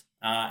subsidized.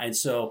 And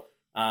so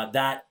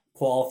that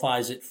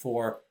qualifies it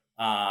for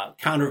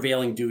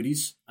countervailing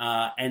duties.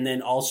 And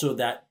then also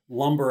that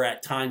lumber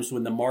at times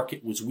when the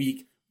market was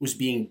weak was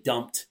being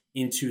dumped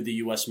into the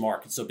U.S.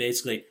 market. So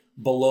basically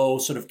below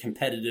sort of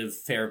competitive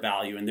fair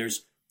value. And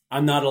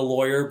I'm not a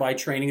lawyer by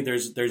training.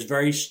 There's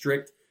very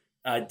strict,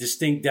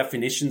 distinct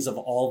definitions of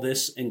all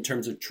this in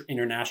terms of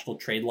international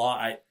trade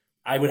law.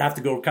 I would have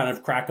to go kind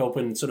of crack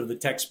open sort of the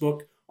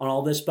textbook on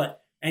all this.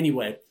 But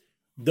anyway,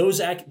 those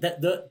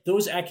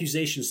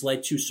accusations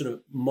led to sort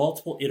of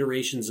multiple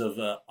iterations of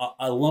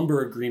a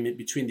lumber agreement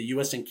between the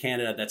U.S. and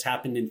Canada that's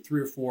happened in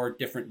 3 or 4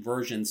 different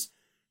versions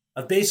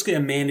of basically a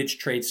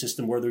managed trade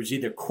system where there's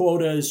either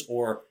quotas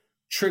or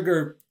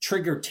trigger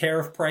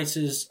tariff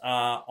prices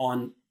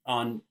on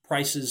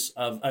prices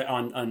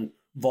on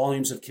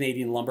volumes of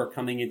Canadian lumber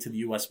coming into the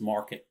U.S.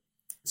 market.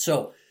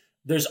 So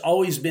there's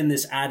always been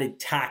this added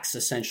tax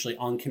essentially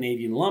on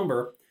Canadian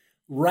lumber.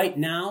 Right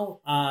now,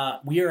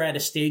 we are at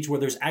a stage where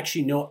there's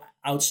actually no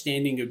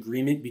outstanding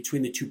agreement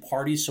between the two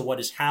parties. So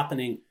what is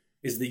happening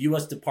is the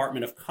U.S.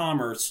 Department of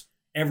Commerce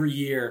every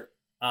year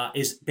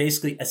is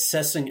basically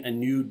assessing a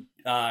new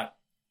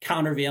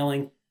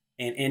countervailing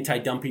and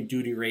anti-dumping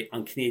duty rate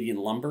on Canadian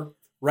lumber.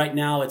 Right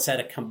now, it's at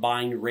a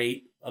combined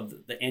rate of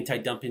the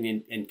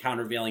anti-dumping and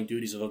countervailing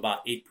duties of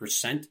about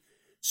 8%.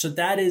 So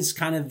that is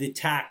kind of the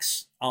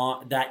tax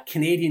that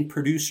Canadian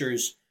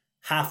producers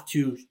have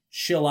to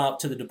shill out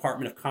to the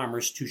Department of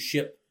Commerce to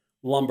ship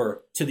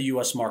lumber to the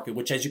U.S. market,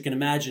 which, as you can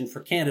imagine,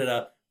 for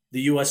Canada,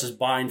 the U.S. is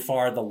by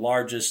far the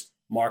largest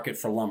market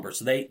for lumber.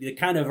 So they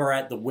kind of are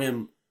at the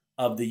whim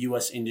of the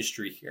U.S.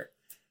 industry here.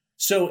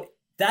 So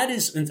that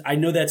is, and I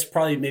know that's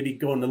probably maybe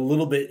going a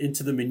little bit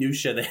into the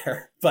minutia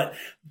there, but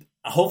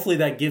hopefully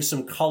that gives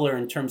some color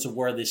in terms of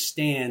where this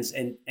stands.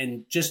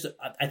 And just,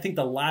 I think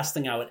the last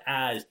thing I would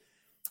add,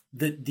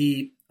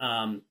 the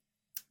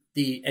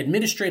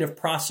administrative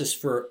process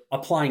for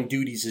applying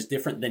duties is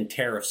different than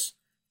tariffs.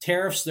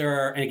 Tariffs, there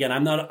are, and again,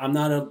 I'm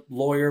not a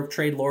lawyer,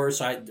 trade lawyer,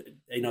 so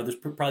there's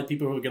probably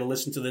people who are going to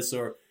listen to this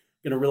or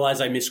going to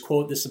realize I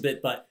misquote this a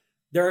bit, but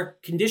there are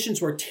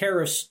conditions where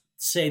tariffs,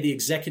 say the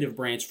executive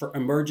branch, for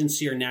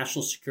emergency or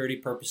national security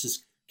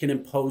purposes, can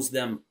impose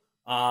them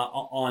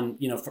on,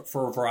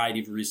 for a variety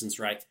of reasons,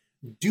 right?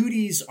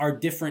 Duties are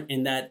different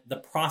in that the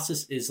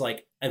process is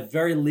like a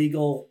very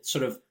legal,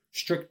 sort of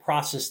strict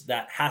process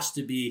that has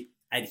to be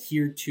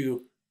adhered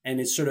to and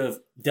is sort of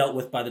dealt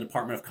with by the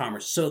Department of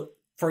Commerce. So,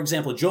 for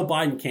example, Joe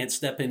Biden can't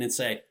step in and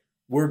say,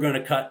 we're going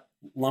to cut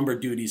lumber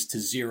duties to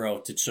zero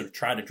to sort of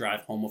try to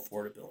drive home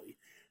affordability.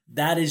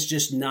 That is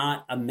just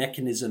not a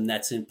mechanism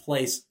that's in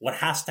place. What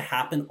has to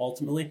happen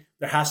ultimately,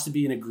 there has to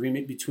be an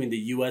agreement between the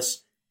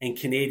U.S. and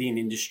Canadian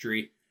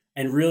industry.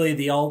 And really,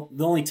 the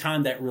only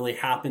time that really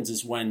happens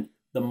is when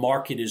the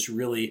market is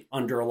really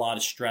under a lot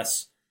of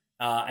stress,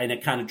 and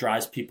it kind of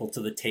drives people to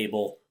the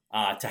table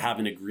to have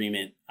an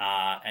agreement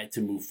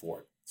to move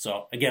forward.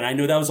 So again, I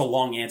know that was a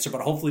long answer,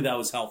 but hopefully that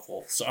was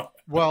helpful. So,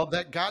 well,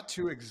 that got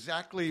to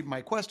exactly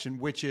my question,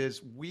 which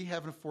is we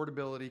have an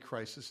affordability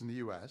crisis in the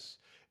U.S.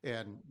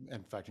 and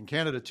in fact in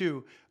Canada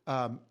too.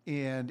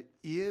 And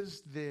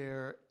is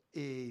there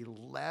a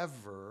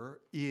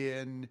lever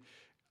in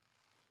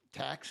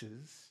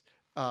taxes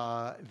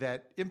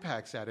that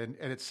impacts that? And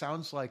it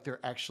sounds like there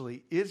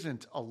actually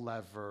isn't a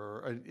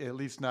lever, at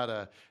least not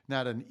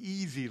an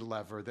easy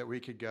lever that we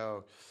could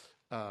go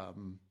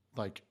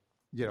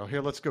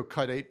here, let's go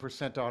cut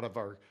 8% out of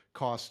our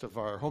cost of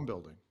our home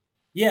building.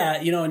 Yeah,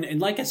 and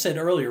like I said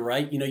earlier,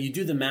 right? You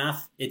do the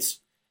math. It's,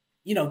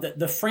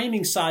 the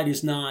framing side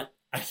is not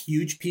a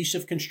huge piece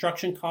of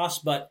construction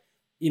costs, but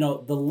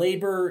the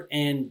labor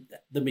and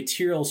the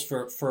materials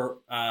for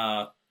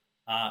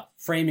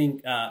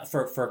framing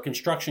for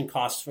construction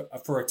costs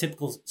for a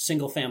typical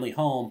single family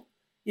home,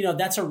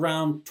 that's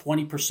around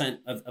 20%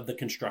 of the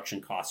construction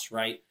costs,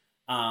 right?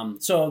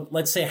 So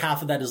let's say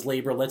half of that is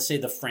labor. Let's say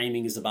the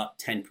framing is about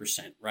 10%,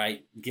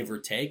 right? Give or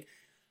take.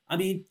 I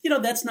mean,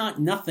 that's not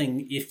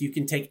nothing if you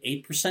can take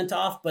 8%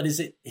 off, but is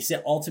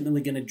it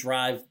ultimately going to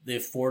drive the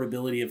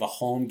affordability of a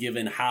home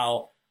given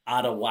how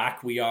out of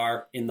whack we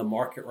are in the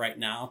market right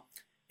now?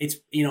 It's,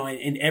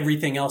 and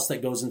everything else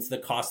that goes into the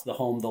cost of the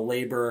home, the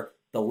labor,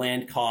 the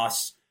land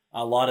costs,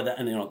 a lot of that.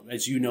 And,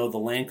 as you know, the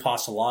land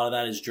costs, a lot of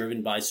that is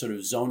driven by sort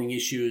of zoning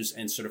issues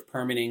and sort of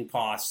permitting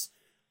costs.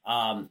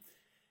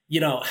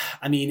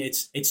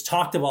 It's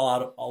talked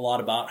about a lot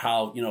about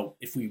how,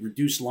 if we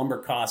reduce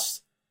lumber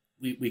costs,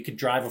 we could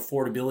drive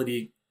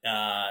affordability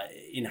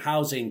in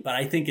housing. But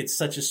I think it's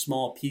such a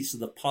small piece of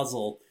the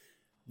puzzle.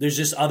 There's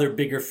just other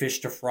bigger fish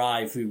to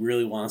fry if we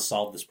really want to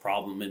solve this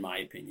problem, in my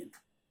opinion.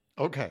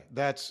 Okay,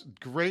 that's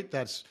great.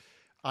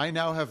 I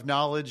now have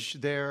knowledge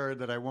there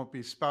that I won't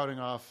be spouting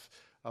off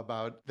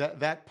about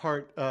that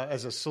part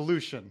as a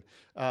solution.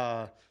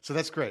 So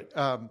that's great.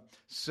 But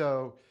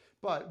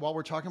while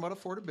we're talking about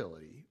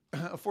affordability,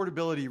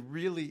 affordability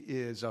really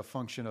is a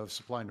function of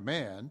supply and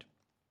demand.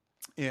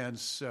 And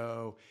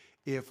so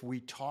if we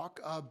talk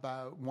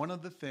about one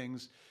of the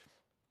things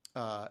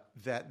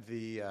that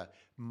the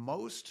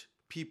most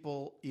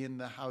people in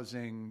the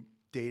housing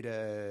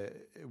data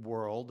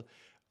world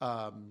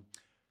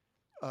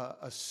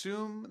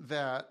assume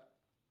that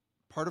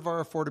part of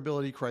our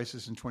affordability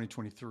crisis in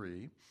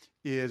 2023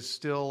 is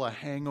still a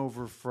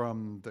hangover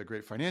from the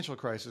great financial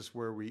crisis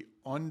where we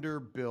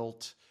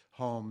underbuilt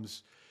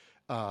homes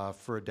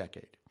for a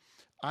decade.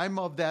 I'm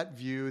of that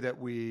view that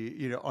we,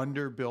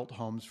 underbuilt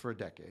homes for a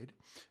decade.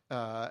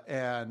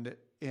 And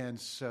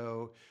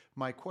so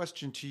my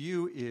question to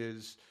you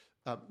is,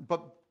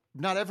 but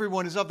not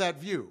everyone is of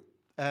that view.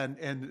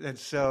 And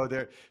so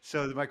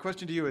my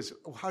question to you is,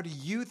 how do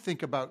you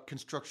think about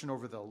construction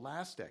over the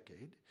last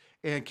decade?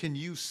 And can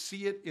you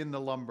see it in the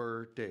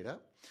lumber data?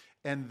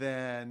 And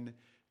then,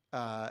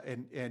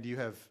 and you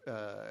have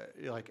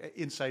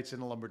insights in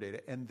the lumber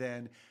data. And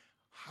then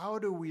how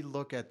do we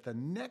look at the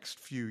next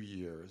few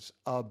years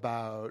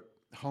about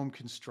home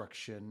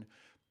construction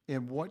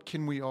and what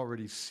can we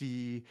already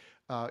see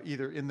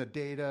either in the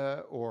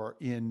data or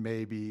in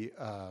maybe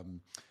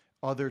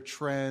other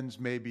trends,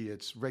 maybe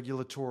it's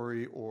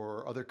regulatory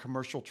or other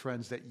commercial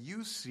trends that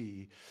you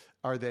see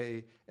are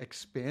they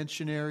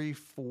expansionary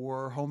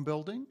for home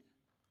building,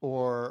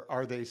 or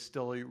are they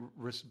still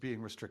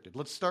being restricted?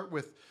 Let's start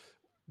with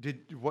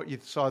what you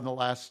saw in the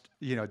last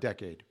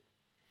decade.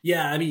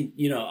 Yeah, I mean,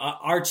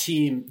 our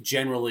team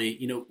generally,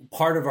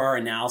 part of our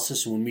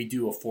analysis when we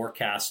do a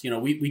forecast,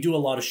 we do a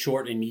lot of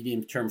short and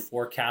medium term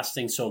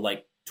forecasting, so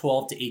like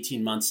 12 to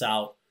 18 months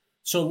out.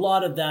 So a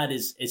lot of that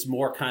is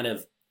more kind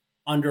of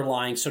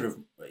underlying sort of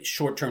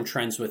short term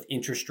trends with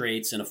interest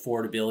rates and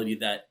affordability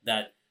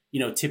that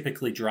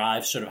typically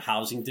drive sort of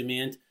housing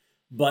demand.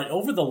 But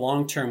over the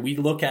long term, we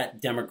look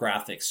at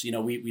demographics.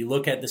 We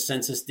look at the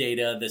census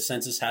data. The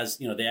census has,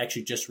 they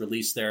actually just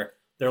released their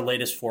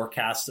latest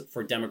forecast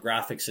for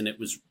demographics, and it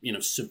was,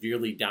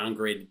 severely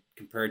downgraded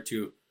compared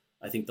to,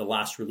 I think the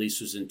last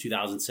release was in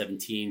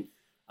 2017,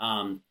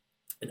 and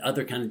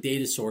other kind of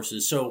data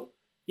sources. So,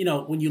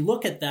 when you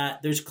look at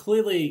that, there's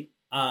clearly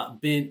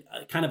been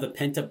kind of a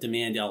pent-up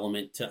demand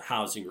element to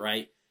housing,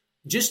 right?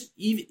 Just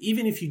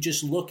even if you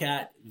just look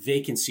at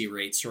vacancy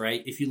rates,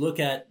 right? If you look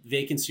at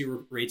vacancy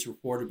rates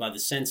reported by the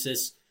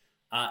census,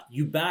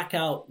 you back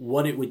out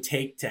what it would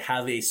take to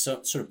have a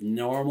sort of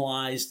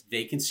normalized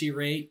vacancy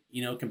rate,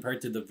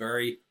 compared to the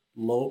very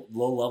low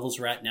levels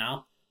we're at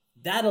now.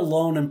 That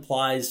alone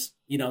implies,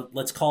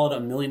 let's call it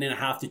 1.5 million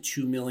to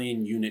 2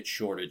 million unit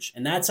shortage.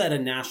 And that's at a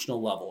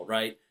national level,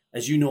 right?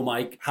 As you know,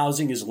 Mike,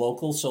 housing is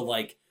local. So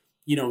like,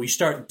 you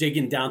start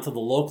digging down to the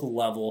local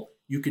level,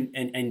 you can,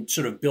 and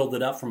sort of build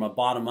it up from a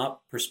bottom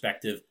up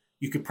perspective.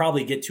 You could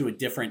probably get to a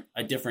different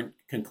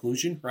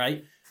conclusion,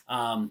 right?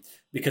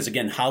 Because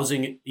again,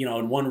 housing,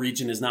 in one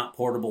region is not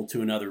portable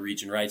to another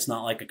region, right? It's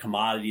not like a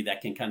commodity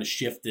that can kind of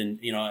shift and,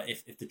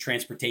 if the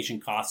transportation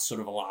costs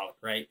sort of allow it,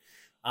 right?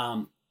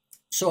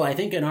 So I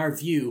think in our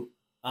view,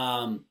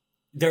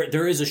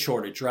 there is a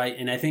shortage, right?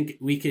 And I think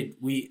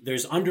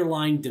there's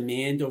underlying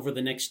demand over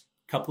the next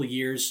couple of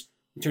years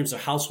in terms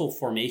of household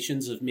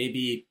formations of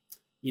maybe,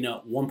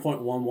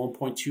 1.1,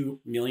 1.2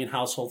 million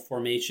household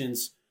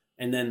formations.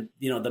 And then,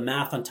 the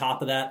math on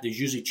top of that, there's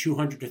usually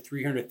 200 to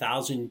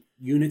 300,000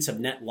 units of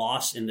net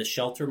loss in the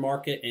shelter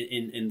market,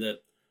 in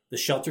the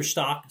shelter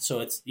stock. So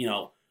it's,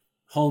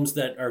 homes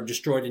that are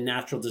destroyed in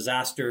natural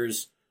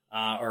disasters,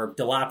 or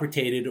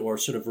dilapidated or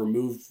sort of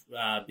removed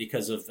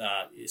because of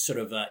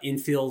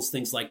infills,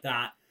 things like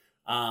that.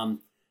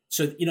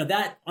 So,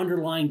 that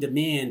underlying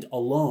demand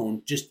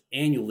alone just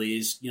annually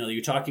is,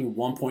 you're talking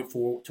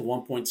 1.4 to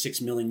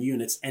 1.6 million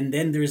units. And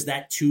then there's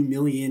that 2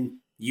 million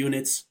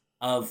units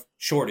of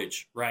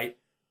shortage, right?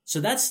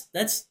 So that's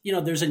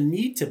there's a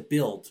need to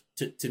build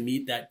to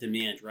meet that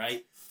demand,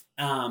 right?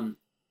 And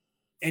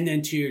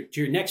then to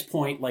your next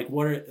point, like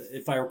what are,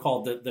 if I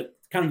recall, the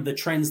kind of the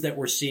trends that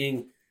we're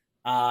seeing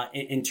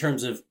in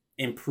terms of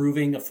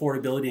improving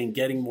affordability and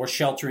getting more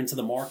shelter into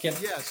the market?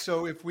 Yeah.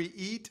 So if we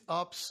eat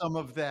up some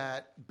of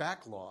that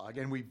backlog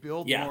and we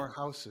build more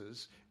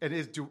houses, and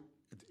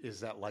is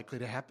that likely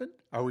to happen?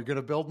 Are we going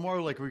to build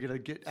more? Like, we're going to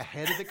get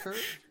ahead of the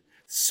curve?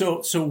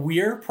 So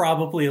we're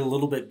probably a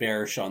little bit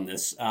bearish on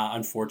this.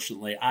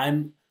 Unfortunately,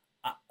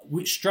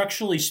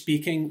 structurally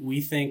speaking, we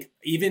think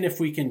even if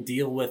we can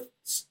deal with,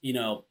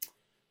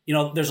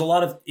 there's a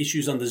lot of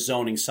issues on the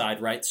zoning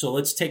side, right? So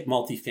let's take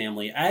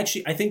multifamily.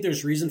 I think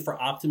there's reason for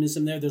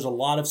optimism there. There's a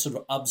lot of sort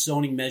of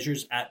upzoning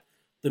measures at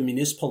the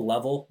municipal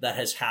level that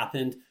has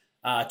happened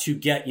to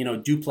get,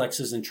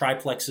 duplexes and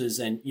triplexes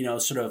and,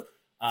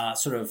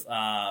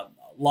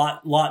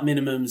 lot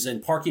minimums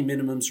and parking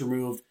minimums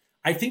removed.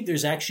 I think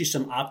there's actually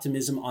some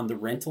optimism on the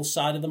rental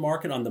side of the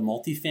market, on the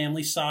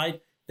multifamily side,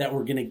 that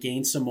we're going to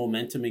gain some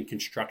momentum in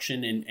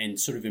construction and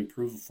sort of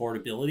improve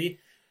affordability.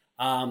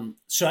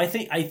 So I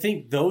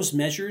think those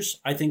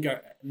measures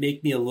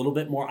make me a little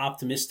bit more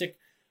optimistic.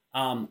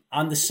 On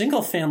the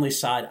single family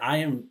side,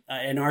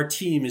 and our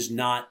team is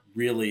not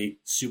really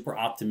super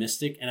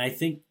optimistic. And I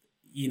think,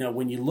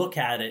 when you look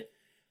at it,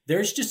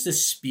 there's just a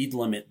speed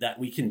limit that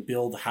we can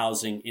build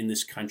housing in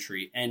this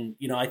country. And,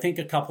 I think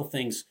a couple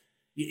things,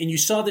 and you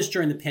saw this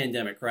during the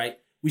pandemic, right?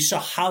 We saw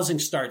housing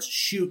starts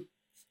shoot,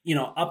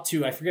 up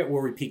to, I forget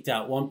where we peaked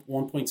out, 1.6,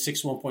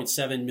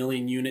 1.7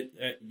 million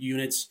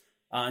units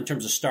in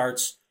terms of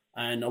starts,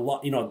 and a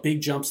lot,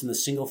 big jumps in the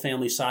single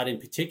family side in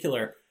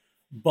particular.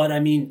 But I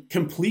mean,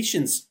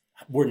 completions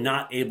were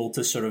not able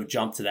to sort of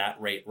jump to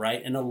that rate,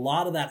 right? And a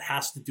lot of that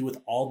has to do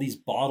with all these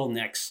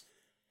bottlenecks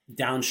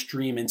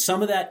downstream. And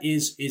some of that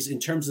is in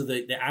terms of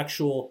the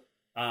actual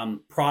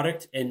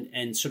product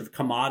and sort of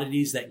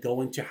commodities that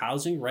go into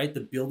housing, right?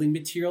 The building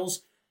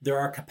materials, there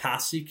are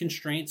capacity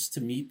constraints to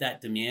meet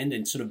that demand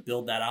and sort of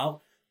build that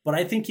out. But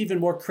I think even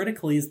more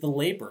critically is the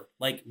labor.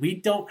 Like, we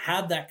don't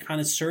have that kind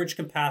of surge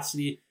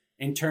capacity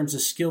in terms of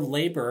skilled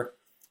labor.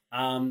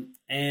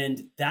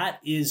 And that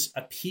is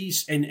a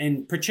piece,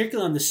 and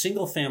particularly on the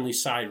single family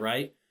side,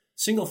 right?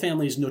 Single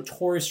family is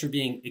notorious for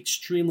being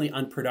extremely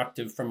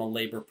unproductive from a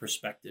labor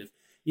perspective.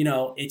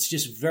 It's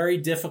just very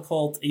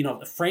difficult.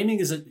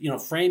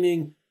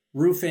 Framing,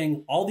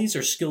 roofing, all these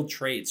are skilled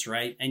trades,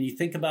 right? And you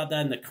think about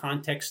that in the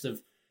context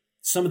of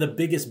some of the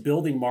biggest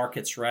building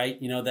markets, right?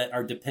 That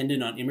are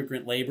dependent on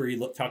immigrant labor.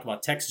 Talk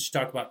about Texas, you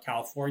talk about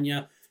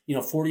California.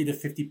 40 to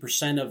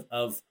 50%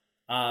 of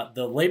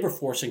the labor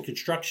force in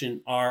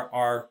construction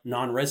are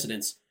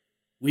non-residents.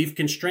 We've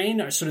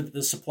constrained our sort of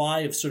the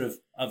supply of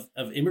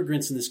of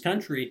immigrants in this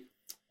country,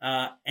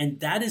 and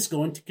that is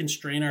going to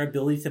constrain our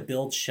ability to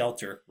build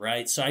shelter,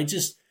 right? So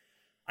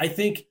I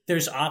think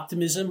there's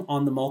optimism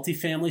on the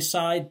multifamily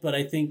side, but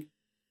I think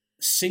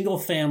single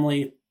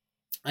family,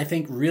 I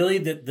think really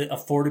that the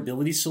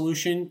affordability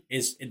solution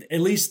is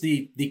at least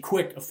the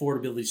quick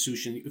affordability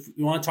solution. If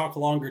we want to talk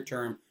longer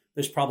term,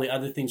 there's probably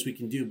other things we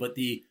can do, but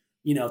the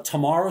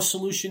tomorrow's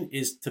solution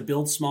is to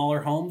build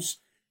smaller homes,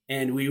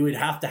 and we would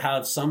have to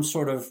have some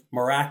sort of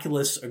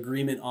miraculous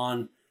agreement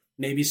on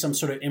maybe some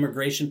sort of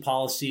immigration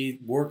policy,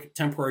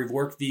 temporary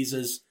work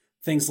visas,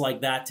 things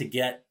like that to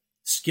get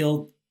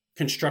skilled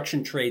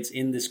construction trades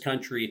in this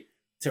country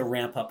to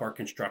ramp up our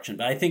construction.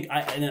 But I think,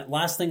 and the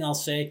last thing I'll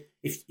say,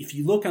 if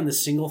you look on the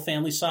single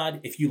family side,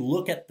 if you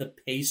look at the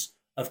pace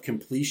of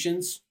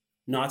completions,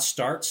 not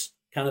starts,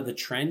 kind of the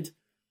trend,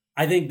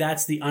 I think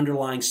that's the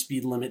underlying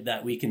speed limit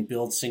that we can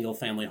build single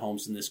family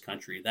homes in this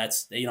country.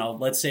 That's,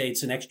 let's say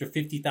it's an extra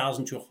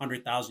 50,000 to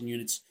 100,000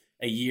 units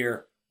a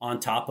year on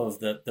top of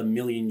the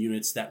million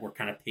units that we're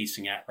kind of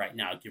pacing at right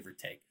now, give or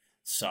take.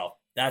 So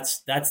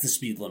that's the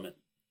speed limit.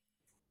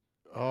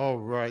 Oh,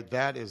 right.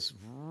 That is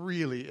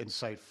really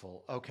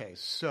insightful. Okay,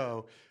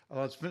 so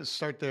let's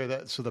start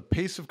there. So the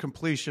pace of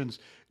completions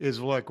is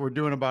like we're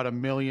doing about 1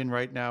 million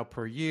right now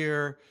per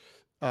year,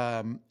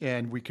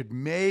 and we could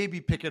maybe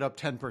pick it up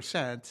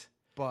 10%,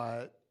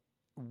 but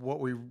what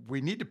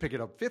we need to pick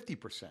it up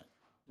 50%,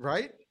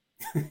 right?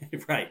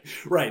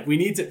 Right. We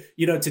need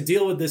to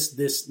deal with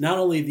this not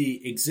only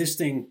the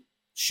existing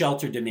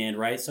shelter demand,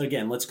 right? So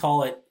again, let's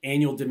call it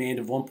annual demand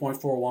of 1.4,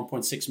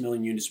 1.6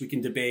 million units. We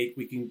can debate.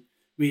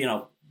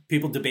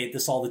 People debate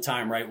this all the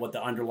time, right? What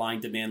the underlying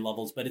demand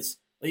levels, but it's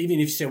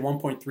even if you say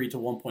 1.3 to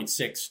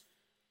 1.6,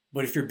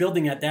 but if you're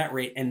building at that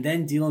rate and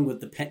then dealing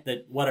with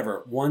the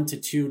 1 to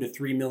 2 to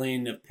 3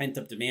 million of pent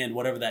up demand,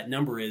 whatever that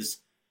number is,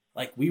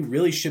 like we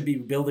really should be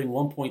building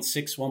 1.6,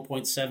 1.7,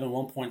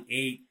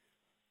 1.8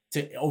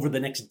 to over the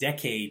next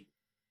decade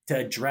to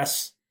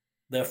address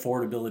the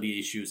affordability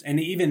issues. And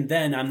even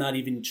then, I'm not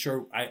even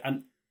sure.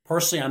 I'm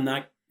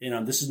not.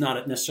 This is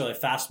not necessarily a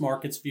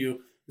Fastmarkets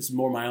view. This is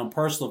more my own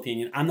personal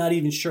opinion. I'm not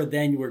even sure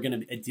then we're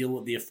going to deal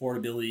with the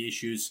affordability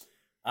issues,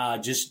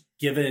 just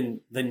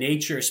given the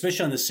nature,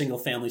 especially on the single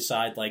family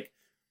side. Like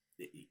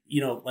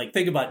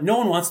think about it, no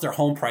one wants their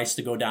home price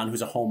to go down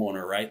who's a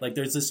homeowner, right? Like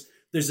there's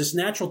this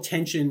natural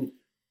tension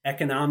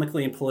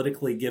economically and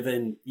politically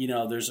given,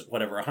 there's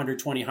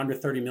 120,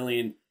 130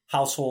 million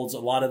households. A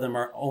lot of them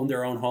own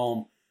their own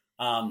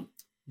home.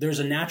 There's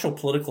a natural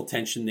political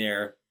tension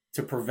there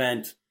to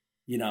prevent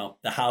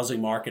the housing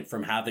market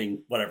from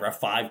having a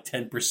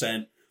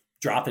 5-10%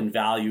 drop in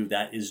value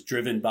that is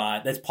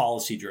that's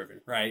policy driven,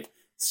 right?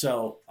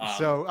 So,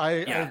 I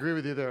agree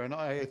with you there, and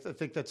I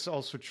think that's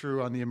also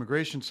true on the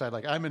immigration side.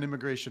 Like I'm an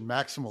immigration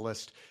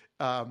maximalist,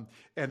 and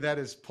that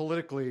is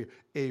politically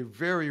a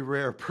very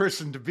rare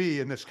person to be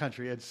in this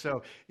country, and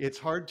so it's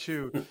hard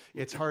to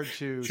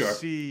Sure.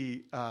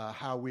 see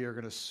how we are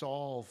going to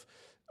solve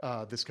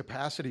this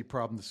capacity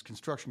problem, this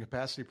construction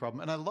capacity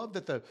problem. And I love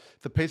that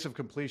the pace of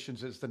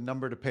completions is the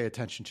number to pay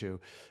attention to,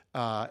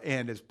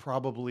 and is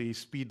probably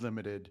speed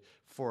limited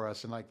for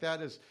us. And like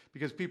that is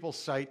because people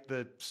cite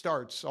the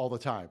starts all the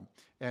time,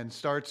 and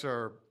starts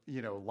are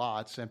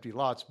empty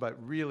lots,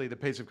 but really the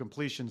pace of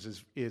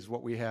completions is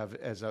what we have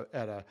as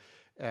the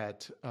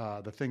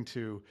thing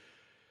to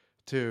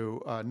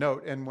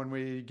note. And when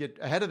we get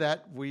ahead of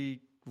that,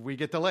 we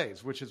get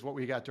delays, which is what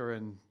we got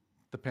during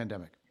the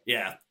pandemic.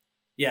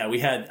 Yeah, we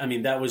had. I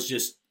mean, that was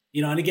just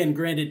and again,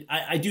 granted,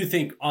 I do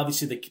think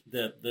obviously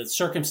the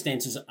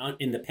circumstances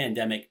in the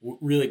pandemic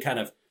really kind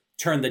of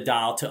turned the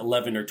dial to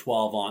 11 or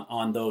 12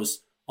 on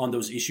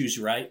those issues,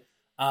 right?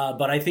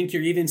 But I think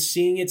you're even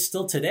seeing it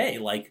still today.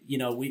 Like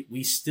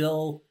we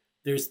still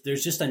there's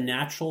just a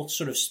natural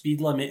sort of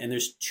speed limit, and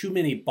there's too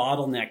many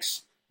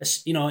bottlenecks.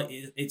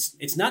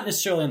 It's not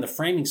necessarily on the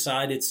framing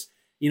side. It's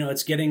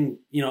it's getting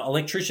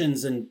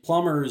electricians and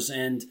plumbers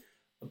and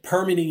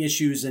permitting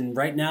issues, and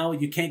right now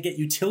you can't get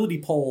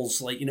utility poles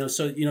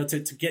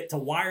to get to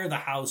wire the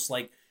house,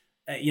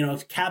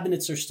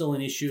 cabinets are still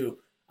an issue.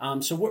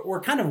 So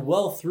we're kind of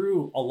well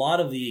through a lot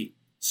of the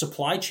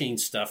supply chain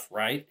stuff,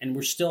 right? And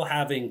we're still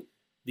having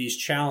these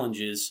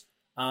challenges.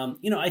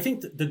 I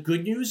think the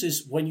good news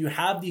is when you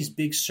have these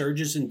big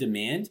surges in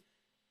demand,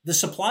 the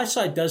supply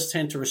side does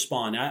tend to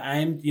respond.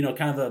 I'm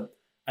kind of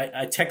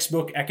a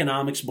textbook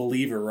economics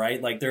believer,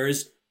 right? Like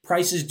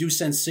prices do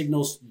send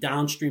signals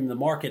downstream in the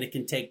market. It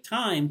can take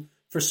time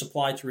for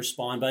supply to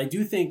respond. But I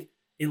do think,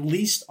 at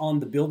least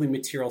on the building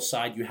material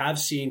side, you have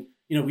seen,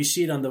 we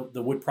see it on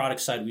the wood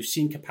product side. We've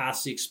seen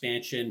capacity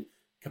expansion.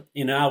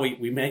 Now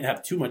we might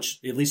have too much,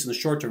 at least in the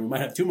short term, we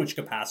might have too much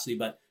capacity.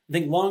 But I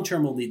think long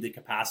term will lead the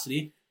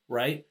capacity,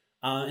 right?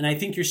 And I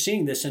think you're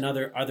seeing this in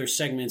other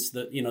segments,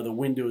 the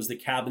windows, the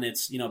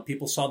cabinets.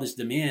 People saw this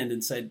demand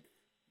and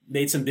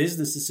made some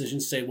business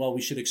decisions, say, well,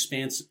 we should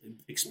expand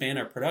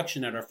our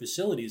production at our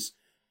facilities.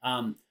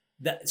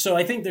 So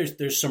I think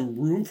there's some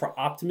room for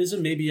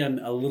optimism. Maybe I'm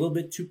a little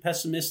bit too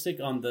pessimistic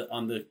on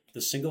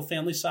the single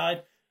family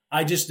side.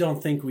 I just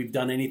don't think we've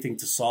done anything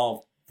to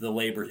solve the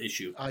labor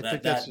issue. I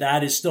think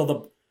that is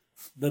still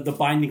the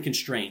binding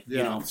constraint.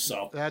 Yeah,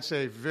 so that's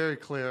a very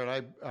clear,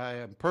 and I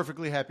am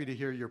perfectly happy to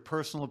hear your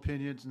personal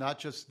opinions, not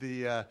just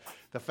the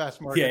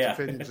Fastmarkets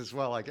opinions as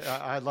well. Like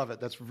I love it.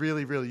 That's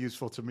really, really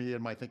useful to me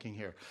in my thinking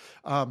here.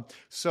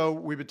 So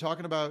we've been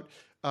talking about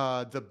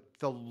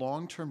the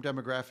long-term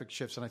demographic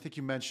shifts, and I think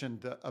you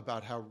mentioned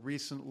about how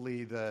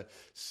recently the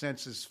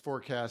census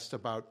forecast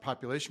about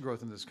population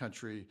growth in this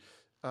country,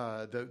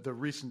 the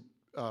recent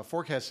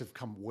forecasts have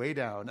come way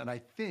down, and I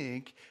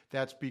think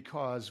that's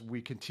because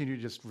we continue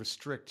to just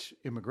restrict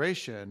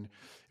immigration,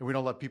 and we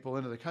don't let people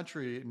into the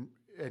country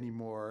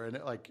anymore. And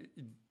the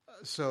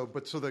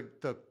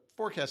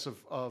forecast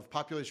of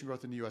population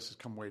growth in the U.S. has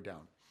come way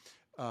down.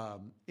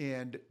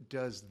 And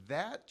does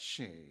that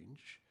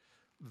change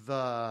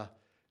that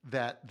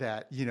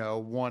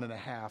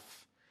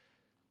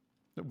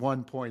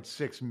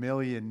 1.6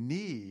 million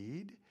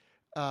need?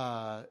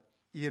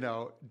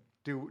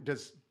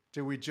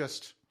 Do we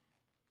just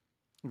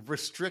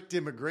restrict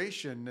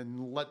immigration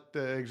and let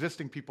the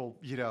existing people,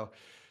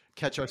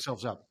 catch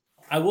ourselves up?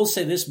 I will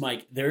say this,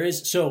 Mike. There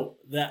is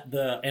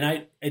and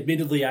I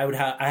admittedly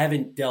I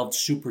haven't delved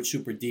super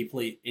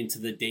deeply into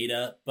the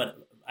data,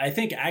 but I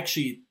think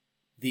actually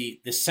the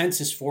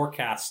census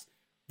forecast,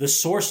 the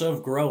source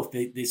of growth,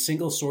 the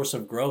single source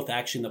of growth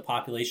actually in the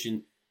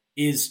population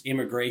is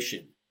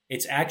immigration.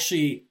 It's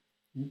actually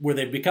where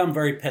they've become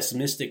very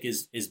pessimistic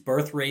is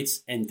birth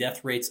rates and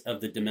death rates of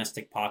the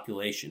domestic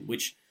population,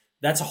 which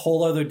that's a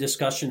whole other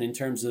discussion in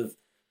terms of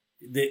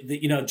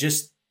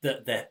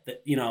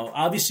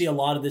obviously a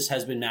lot of this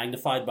has been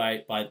magnified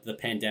by the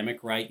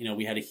pandemic, right?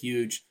 We had a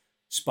huge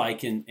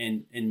spike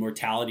in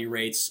mortality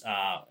rates,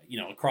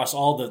 across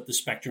all the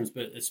spectrums,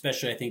 but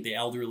especially I think the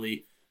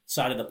elderly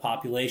side of the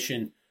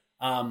population.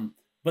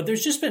 But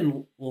there's just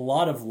been a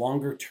lot of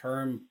longer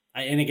term.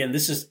 And again,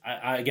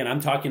 I'm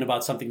talking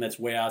about something that's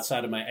way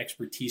outside of my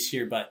expertise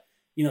here, but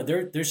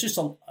there's just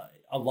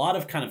a lot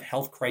of kind of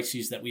health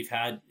crises that we've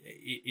had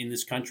in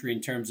this country in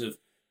terms of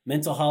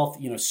mental health.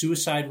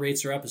 Suicide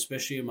rates are up,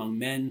 especially among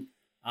men.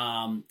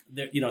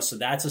 So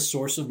that's a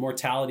source of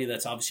mortality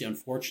that's obviously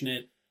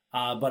unfortunate.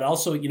 But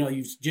also,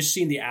 you've just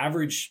seen the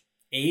average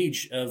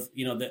age of,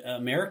 the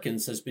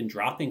Americans has been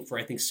dropping for,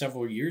 I think,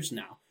 several years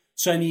now.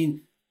 So,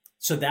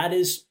 so that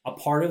is a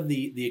part of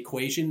the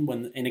equation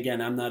and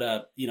again, I'm not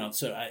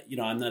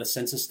I'm not a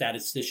census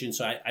statistician,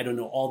 so I don't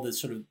know all the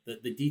sort of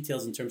the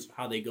details in terms of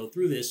how they go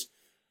through this.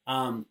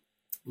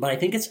 But I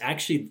think it's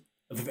actually,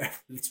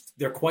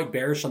 they're quite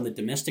bearish on the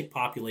domestic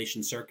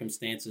population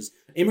circumstances.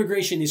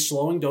 Immigration is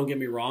slowing, don't get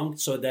me wrong.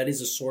 So that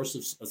is a source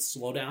of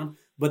slowdown,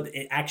 but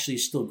it actually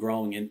is still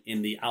growing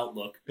in the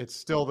outlook. It's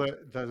still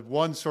the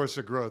one source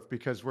of growth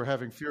because we're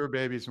having fewer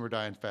babies and we're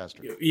dying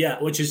faster.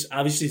 Yeah, which is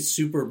obviously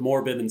super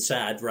morbid and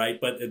sad, right?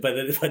 But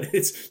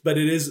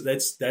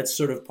that's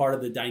sort of part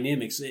of the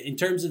dynamics. In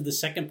terms of the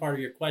second part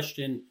of your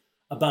question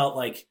about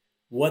like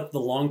what the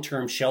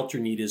long-term shelter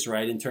need is,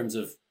 right? In terms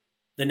of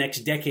the next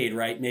decade,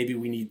 right? Maybe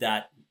we need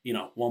that,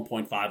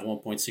 1.5,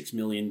 1.6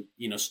 million,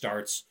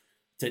 starts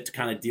to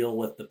kind of deal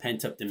with the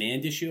pent-up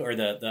demand issue or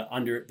the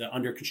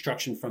under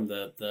construction from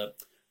the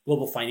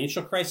global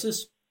financial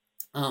crisis.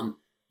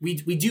 We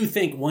do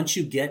think once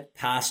you get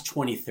past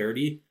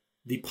 2030,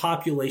 the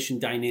population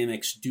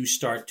dynamics do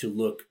start to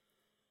look,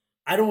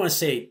 I don't want to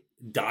say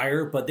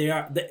dire, but they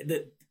are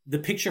the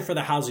picture for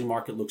the housing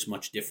market looks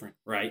much different,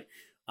 right?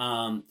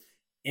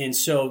 And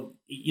so,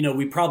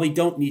 we probably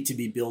don't need to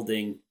be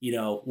building,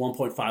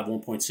 1.5,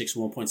 1.6,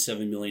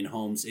 1.7 million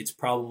homes. It's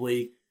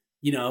probably,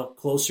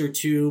 closer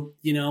to,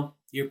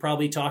 you're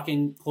probably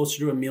talking closer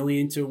to 1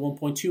 million to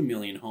 1.2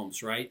 million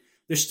homes, right?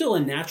 There's still a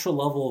natural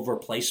level of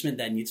replacement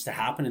that needs to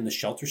happen in the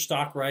shelter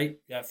stock, right?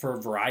 For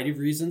a variety of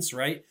reasons,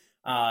 right?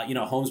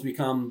 Homes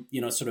become,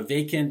 sort of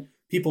vacant.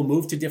 People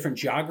move to different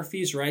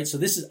geographies, right? So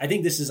I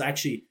think this is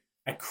actually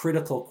a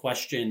critical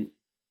question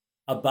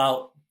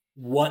about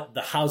what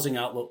the housing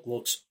outlook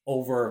looks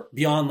over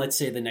beyond, let's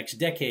say, the next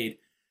decade.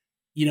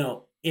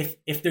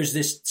 If there's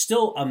this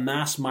still a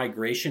mass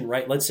migration,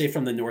 right? Let's say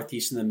from the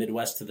Northeast and the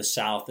Midwest to the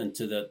South and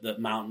to the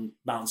mountain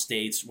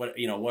states, whatever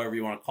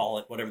you want to call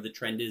it, whatever the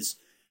trend is,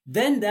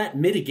 then that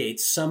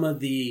mitigates some of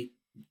the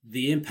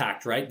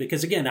impact, right?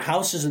 Because again, a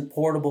house isn't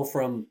portable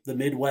from the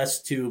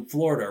Midwest to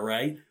Florida,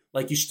 right?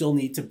 Like you still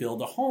need to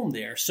build a home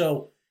there.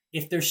 So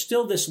if there's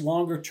still this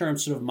longer term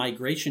sort of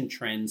migration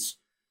trends,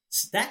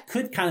 that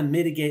could kind of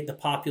mitigate the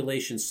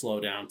population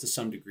slowdown to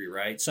some degree,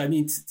 right? So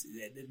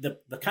the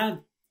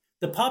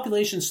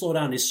population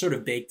slowdown is sort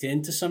of baked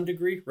in to some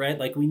degree, right?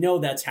 Like we know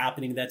that's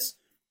happening. That's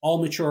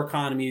all mature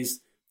economies.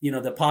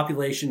 The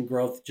population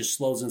growth just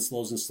slows and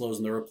slows and slows,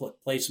 and the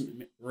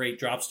replacement rate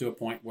drops to a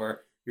point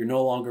where you're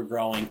no longer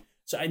growing.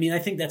 So I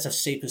think that's a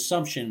safe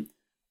assumption,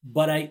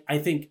 but I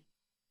think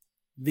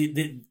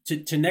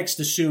to next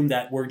assume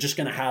that we're just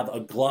going to have a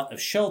glut of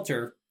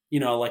shelter,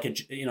 like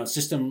a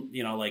system,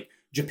 like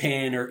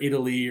Japan or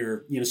Italy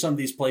or, some of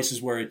these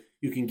places where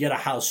you can get a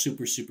house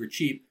super, super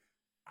cheap.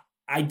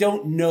 I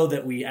don't know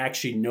that we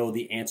actually know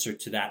the answer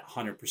to that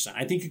 100%.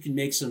 I think you can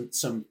make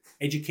some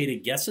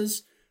educated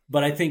guesses,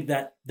 but I think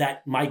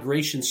that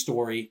migration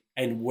story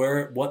and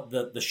what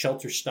the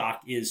shelter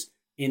stock is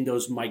in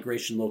those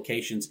migration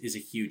locations is a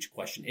huge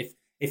question.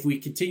 If we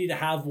continue to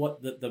have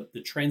what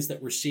the trends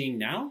that we're seeing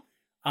now,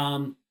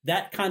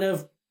 that kind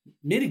of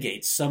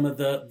mitigates some of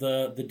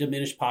the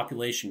diminished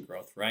population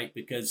growth, right?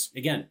 Because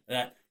again,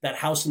 that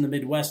house in the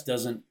Midwest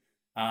doesn't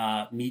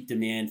meet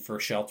demand for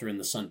shelter in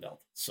the Sun Belt.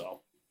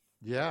 So.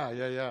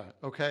 Yeah.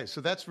 Okay.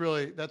 So that's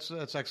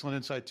excellent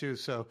insight too.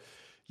 So,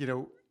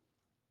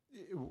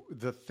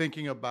 the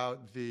thinking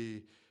about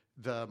the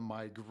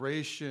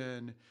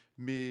migration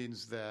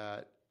means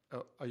that,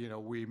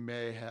 we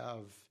may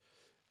have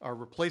our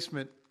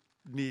replacement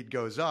need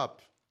goes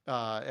up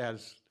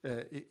as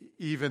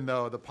even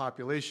though the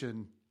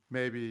population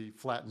maybe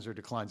flattens or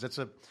declines.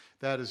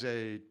 That is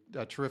a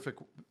terrific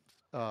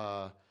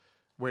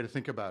way to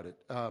think about it.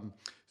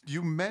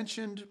 You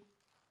mentioned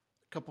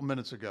a couple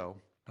minutes ago,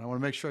 and I want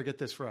to make sure I get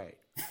this right.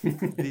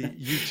 The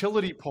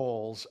utility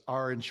poles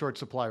are in short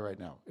supply right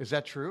now. Is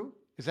that true?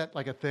 Is that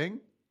like a thing?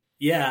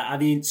 Yeah, I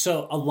mean,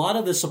 so a lot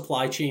of the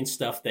supply chain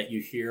stuff that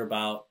you hear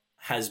about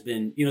has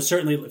been,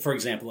 certainly, for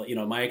example,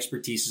 my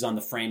expertise is on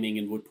the framing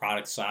and wood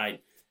product side.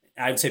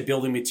 I would say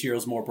building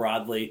materials more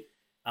broadly.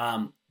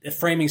 The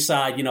framing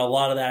side, a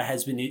lot of that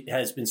has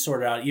been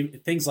sorted out. Even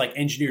things like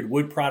engineered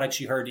wood products,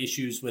 you heard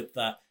issues with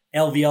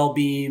LVL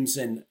beams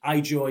and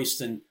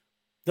I-joists and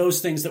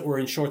those things that were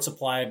in short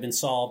supply have been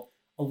solved.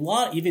 A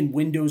lot, even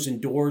windows and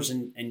doors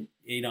and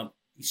you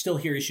still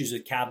hear issues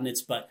with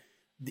cabinets, but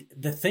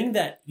the thing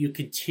that you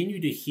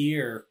continue to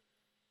hear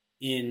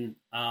in,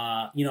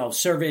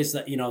 surveys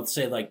that,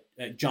 say like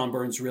John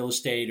Burns Real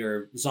Estate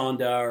or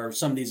Zonda or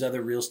some of these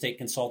other real estate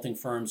consulting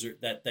firms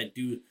that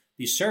do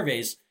these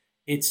surveys,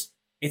 it's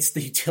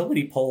the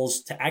utility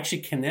poles to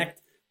actually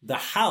connect the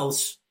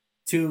house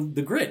to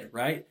the grid,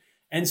 right?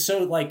 And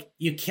so like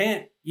you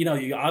can't,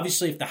 you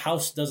obviously if the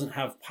house doesn't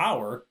have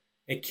power,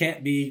 it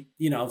can't be,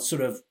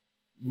 sort of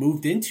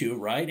moved into,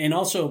 right? And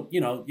also,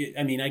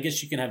 I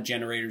guess you can have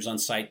generators on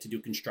site to do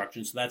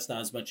construction, so that's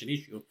not as much an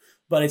issue.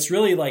 But it's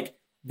really like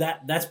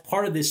that's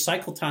part of this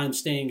cycle time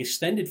staying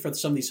extended for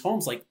some of these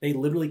homes. Like they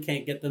literally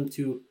can't get them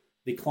to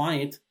the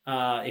client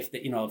if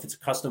it's a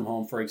custom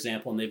home, for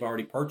example, and they've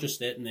already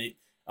purchased it, and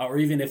or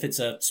even if it's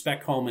a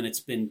spec home and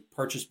it's been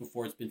purchased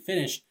before it's been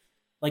finished,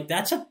 like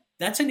that's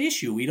an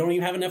issue. We don't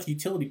even have enough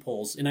utility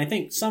poles, and I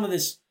think some of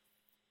this,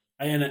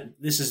 and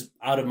this is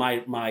out of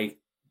my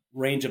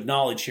range of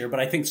knowledge here,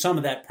 but I think some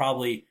of that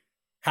probably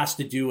has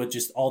to do with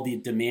just all the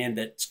demand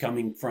that's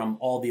coming from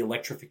all the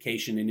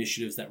electrification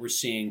initiatives that we're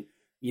seeing,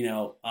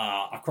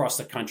 across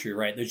the country,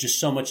 right? There's just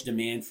so much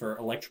demand for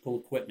electrical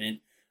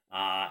equipment.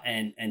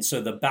 And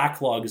so the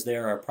backlogs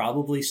there are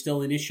probably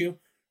still an issue,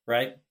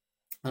 right?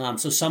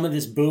 So some of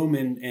this boom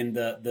in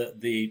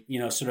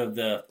the sort of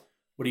the,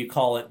 what do you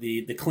call it?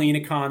 The clean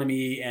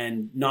economy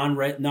and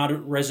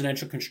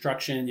non-residential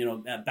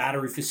construction,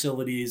 battery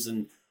facilities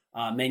and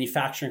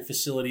manufacturing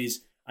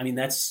facilities. I mean,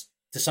 that's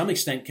to some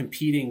extent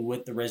competing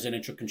with the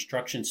residential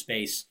construction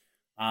space.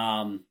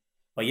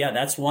 But yeah,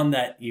 that's one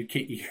that you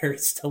hear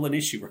it's still an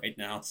issue right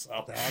now.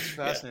 So that's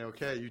fascinating.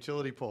 Yeah. Okay,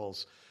 utility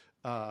poles.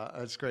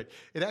 That's great.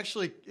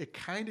 It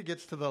kind of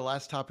gets to the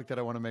last topic that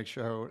I want to make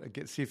sure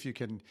see if you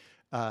can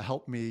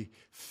help me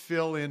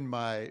fill in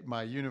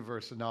my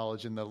universe of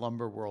knowledge in the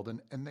lumber world.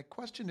 And the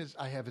question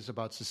I have is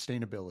about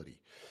sustainability.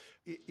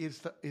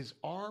 Is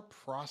our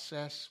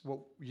process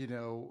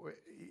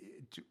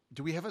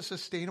do we have a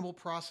sustainable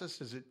process?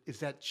 Is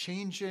that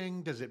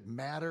changing? Does it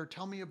matter?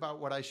 Tell me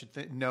about what I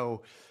should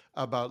know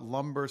about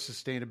lumber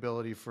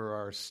sustainability for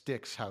our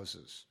sticks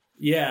houses.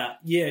 Yeah.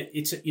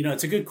 It's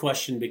a good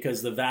question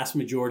because the vast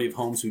majority of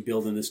homes we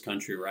build in this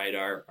country, right,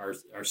 are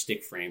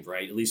stick framed,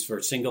 right? At least for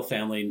single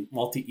family,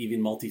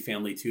 even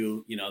multifamily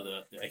too.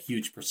 A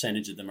huge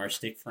percentage of them are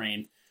stick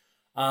framed.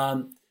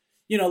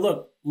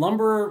 Look,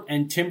 lumber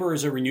and timber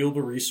is a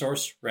renewable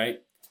resource,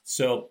 right?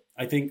 So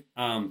I think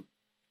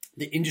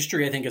the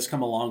industry, has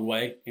come a long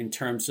way in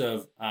terms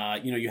of,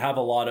 you have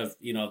a lot of,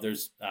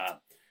 there's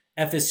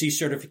FSC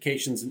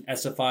certifications and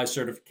SFI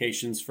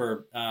certifications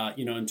for,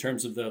 in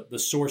terms of the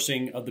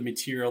sourcing of the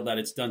material that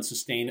it's done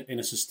in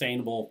a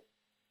sustainable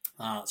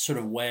sort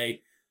of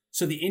way.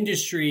 So the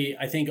industry,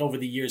 I think over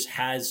the years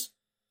has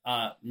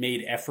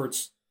made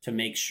efforts to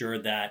make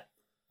sure that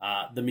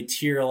the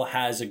material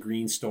has a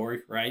green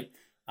story, right?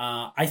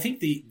 I think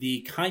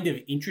the kind of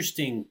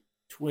interesting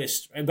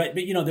twist, but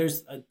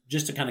there's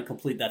just to kind of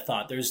complete that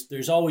thought.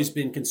 There's always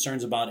been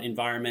concerns about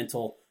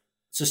environmental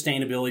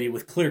sustainability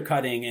with clear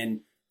cutting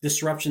and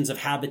disruptions of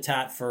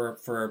habitat for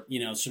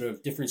sort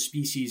of different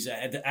species.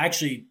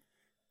 Actually,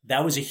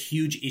 that was a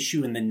huge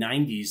issue in the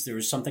 90s. There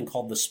was something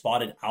called the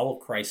spotted owl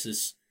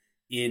crisis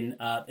in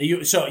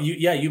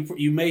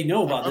you may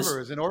know about this. It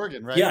was in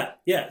Oregon, right?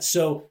 Yeah.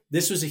 So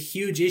this was a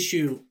huge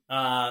issue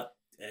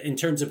in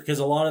terms of because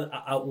a lot of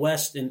out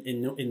west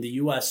in the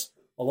U.S.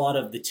 a lot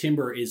of the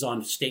timber is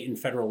on state and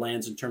federal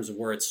lands in terms of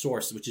where it's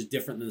sourced, which is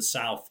different than the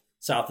South.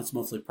 South, it's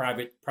mostly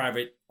private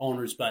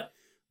owners, but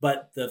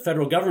the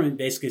federal government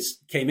basically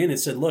came in and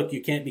said, look,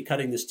 you can't be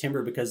cutting this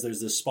timber because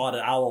there's this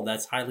spotted owl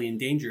that's highly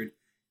endangered.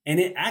 And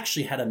it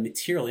actually had a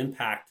material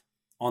impact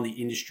on the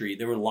industry.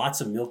 There were lots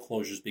of mill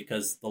closures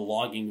because the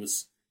logging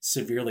was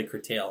severely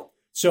curtailed.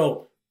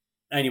 So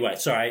anyway,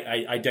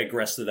 sorry, I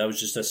digressed. That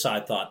was just a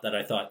side thought that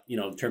I thought,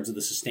 in terms of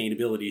the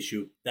sustainability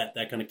issue, that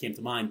kind of came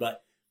to mind.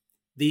 But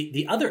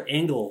the other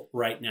angle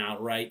right now,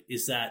 right,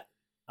 is that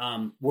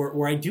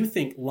where I do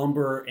think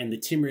lumber and the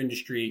timber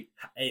industry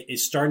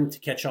is starting to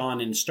catch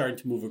on and starting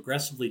to move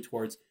aggressively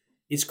towards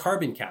is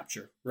carbon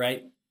capture,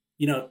 right?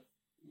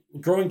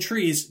 Growing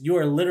trees, you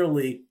are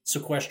literally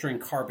sequestering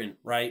carbon,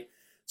 right?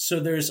 So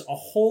there's a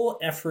whole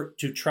effort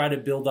to try to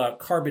build out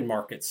carbon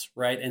markets,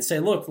 right? And say,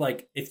 look,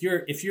 like if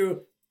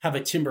you have a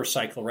timber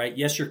cycle, right?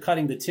 Yes, you're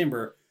cutting the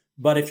timber,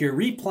 but if you're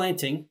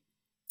replanting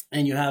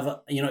and you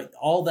have,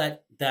 all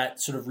that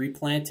sort of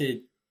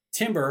replanted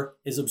timber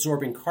is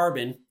absorbing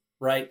carbon,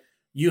 right?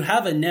 You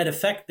have a net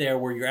effect there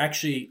where you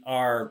actually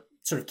are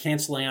sort of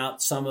canceling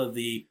out some of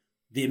the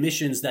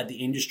emissions that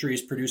the industry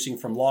is producing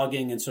from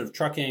logging and sort of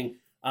trucking,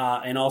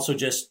 and also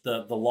just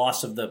the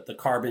loss of the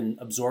carbon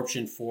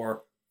absorption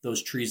for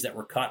those trees that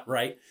were cut,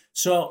 right?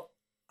 So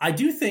I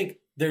do think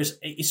there's,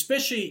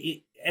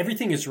 especially,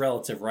 everything is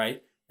relative,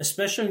 right?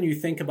 Especially when you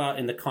think about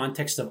in the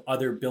context of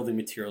other building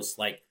materials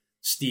like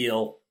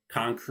steel,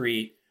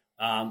 concrete,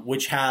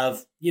 which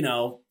have,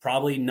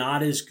 probably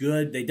not as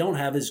good. They don't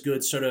have as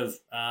good sort of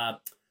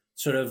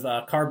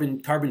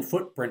carbon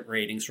footprint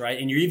ratings, right?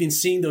 And you're even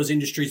seeing those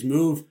industries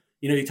move.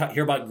 You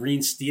hear about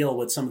green steel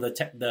with some of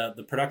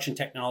the production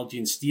technology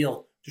in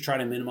steel to try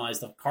to minimize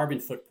the carbon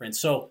footprint.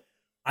 So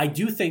I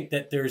do think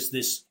that there's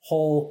this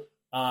whole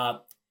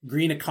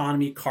green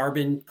economy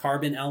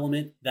carbon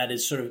element that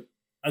is sort of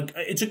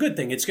it's a good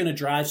thing. It's going to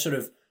drive sort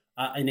of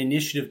an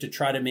initiative to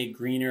try to make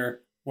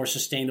greener, more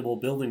sustainable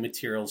building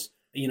materials.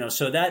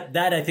 So that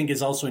I think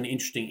is also an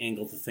interesting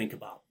angle to think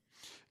about.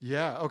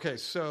 Yeah. Okay.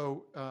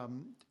 So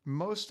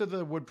most of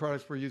the wood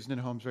products we're using in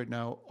homes right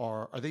now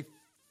are they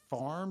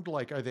farmed?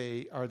 Like, are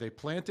they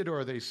planted, or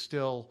are they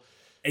still?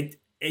 It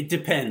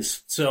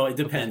depends. So it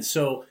depends. Okay.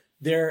 So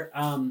they're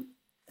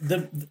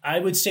I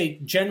would say,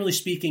 generally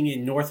speaking,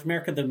 in North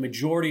America, the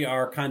majority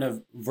are kind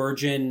of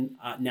virgin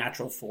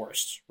natural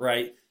forests,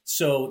 right?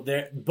 So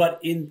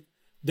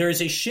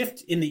there's a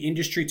shift in the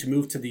industry to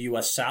move to the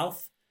U.S.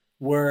 South,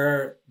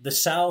 where the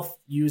South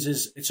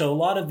uses, so a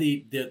lot of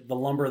the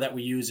lumber that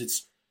we use,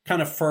 it's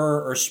kind of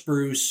fir or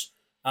spruce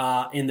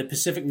in the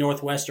Pacific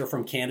Northwest or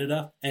from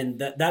Canada. And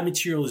that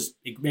material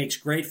it makes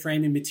great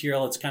framing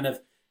material. It's kind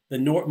of the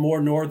more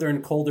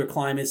northern, colder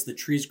climates, the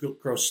trees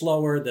grow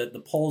slower,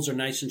 the poles are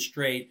nice and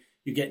straight.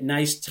 You get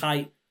nice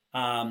tight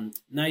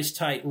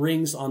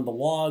rings on the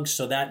logs,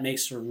 so that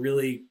makes for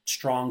really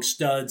strong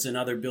studs and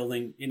other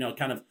building,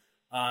 kind of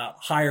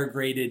higher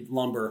graded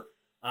lumber.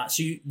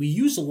 We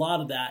use a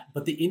lot of that,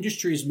 but the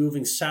industry is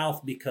moving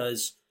south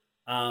because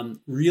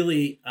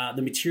really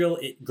the material,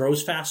 it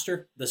grows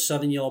faster. The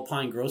southern yellow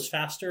pine grows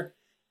faster,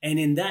 and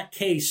in that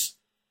case,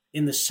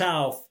 in the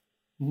South,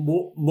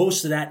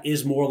 most of that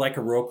is more like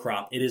a row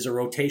crop. It is a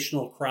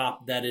rotational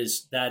crop that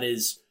is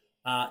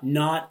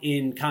not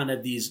in kind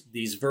of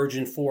these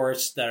virgin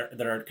forests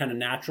that are kind of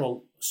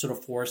natural sort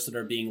of forests that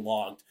are being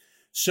logged.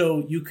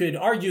 So you could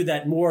argue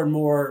that more and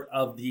more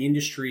of the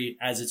industry,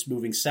 as it's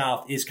moving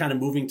south, is kind of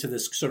moving to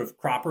this sort of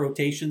crop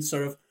rotation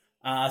sort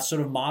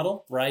of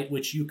model, right?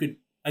 Which you could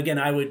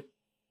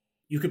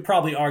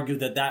probably argue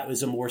that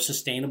was a more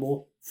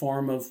sustainable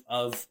form of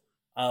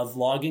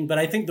logging. But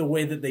I think the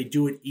way that they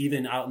do it,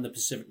 even out in the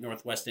Pacific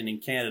Northwest and in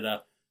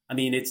Canada, I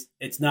mean,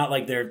 it's not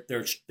like they're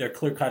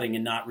clear cutting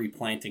and not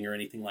replanting or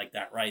anything like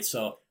that, right?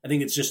 So I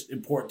think it's just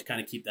important to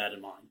kind of keep that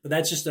in mind. But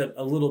that's just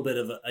a little bit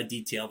of a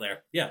detail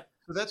there. Yeah.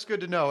 So that's good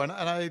to know, and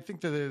I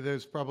think that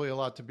there's probably a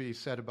lot to be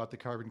said about the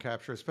carbon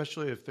capture,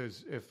 especially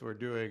if we're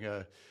doing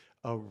a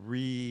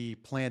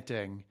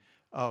replanting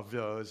of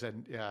those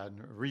and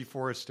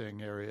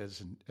reforesting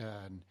areas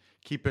and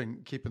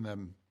keeping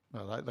them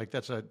like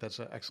that's an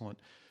excellent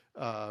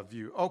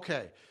view.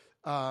 Okay.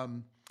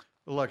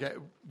 Look,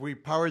 we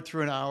powered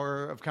through an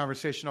hour of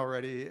conversation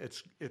already.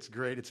 It's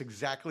great. It's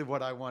exactly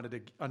what I wanted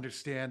to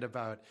understand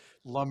about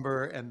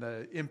lumber and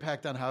the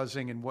impact on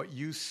housing and what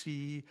you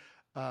see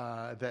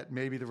that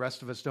maybe the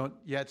rest of us don't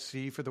yet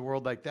see for the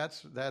world. Like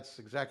that's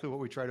exactly what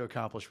we try to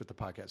accomplish with the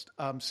podcast.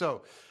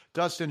 So,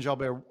 Dustin,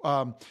 Jalbert,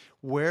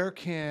 where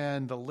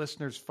can the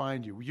listeners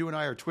find you? You and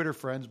I are Twitter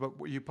friends, but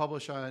you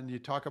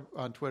talk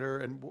on Twitter,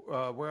 and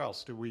where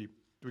else do we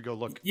go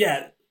look?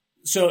 Yeah.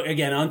 So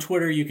again, on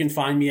Twitter, you can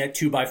find me at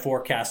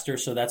 2x4caster.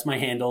 So that's my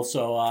handle.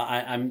 So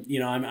I'm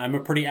a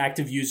pretty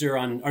active user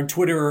on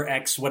Twitter or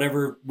X,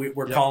 whatever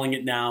we're calling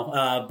it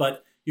now.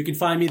 But you can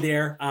find me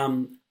there.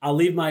 I'll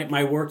leave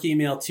my work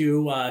email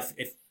too.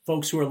 If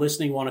folks who are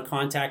listening want to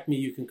contact me,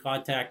 you can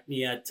contact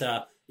me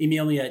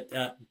email me at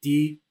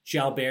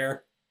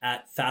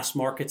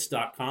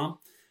djalbert@fastmarkets.com.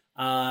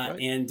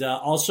 And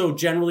also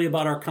generally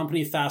about our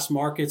company,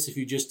 Fastmarkets. If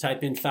you just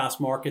type in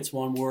Fastmarkets,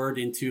 one word,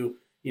 into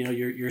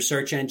your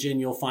search engine,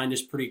 you'll find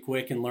us pretty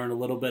quick and learn a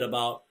little bit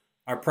about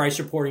our price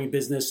reporting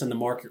business and the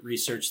market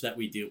research that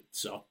we do.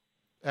 So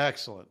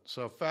excellent.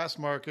 So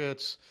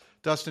Fastmarkets,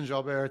 Dustin,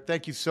 Jalbert,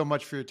 thank you so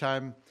much for your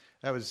time.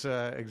 That was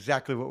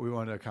exactly what we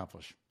wanted to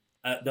accomplish.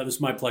 That was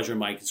my pleasure,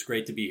 Mike. It's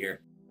great to be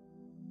here.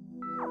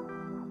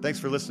 Thanks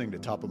for listening to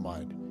Top of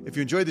Mind. If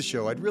you enjoyed the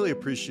show, I'd really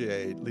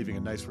appreciate leaving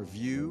a nice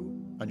review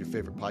on your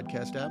favorite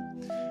podcast app.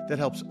 That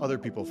helps other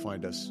people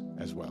find us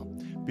as well.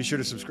 Be sure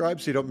to subscribe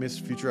so you don't miss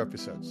future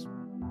episodes.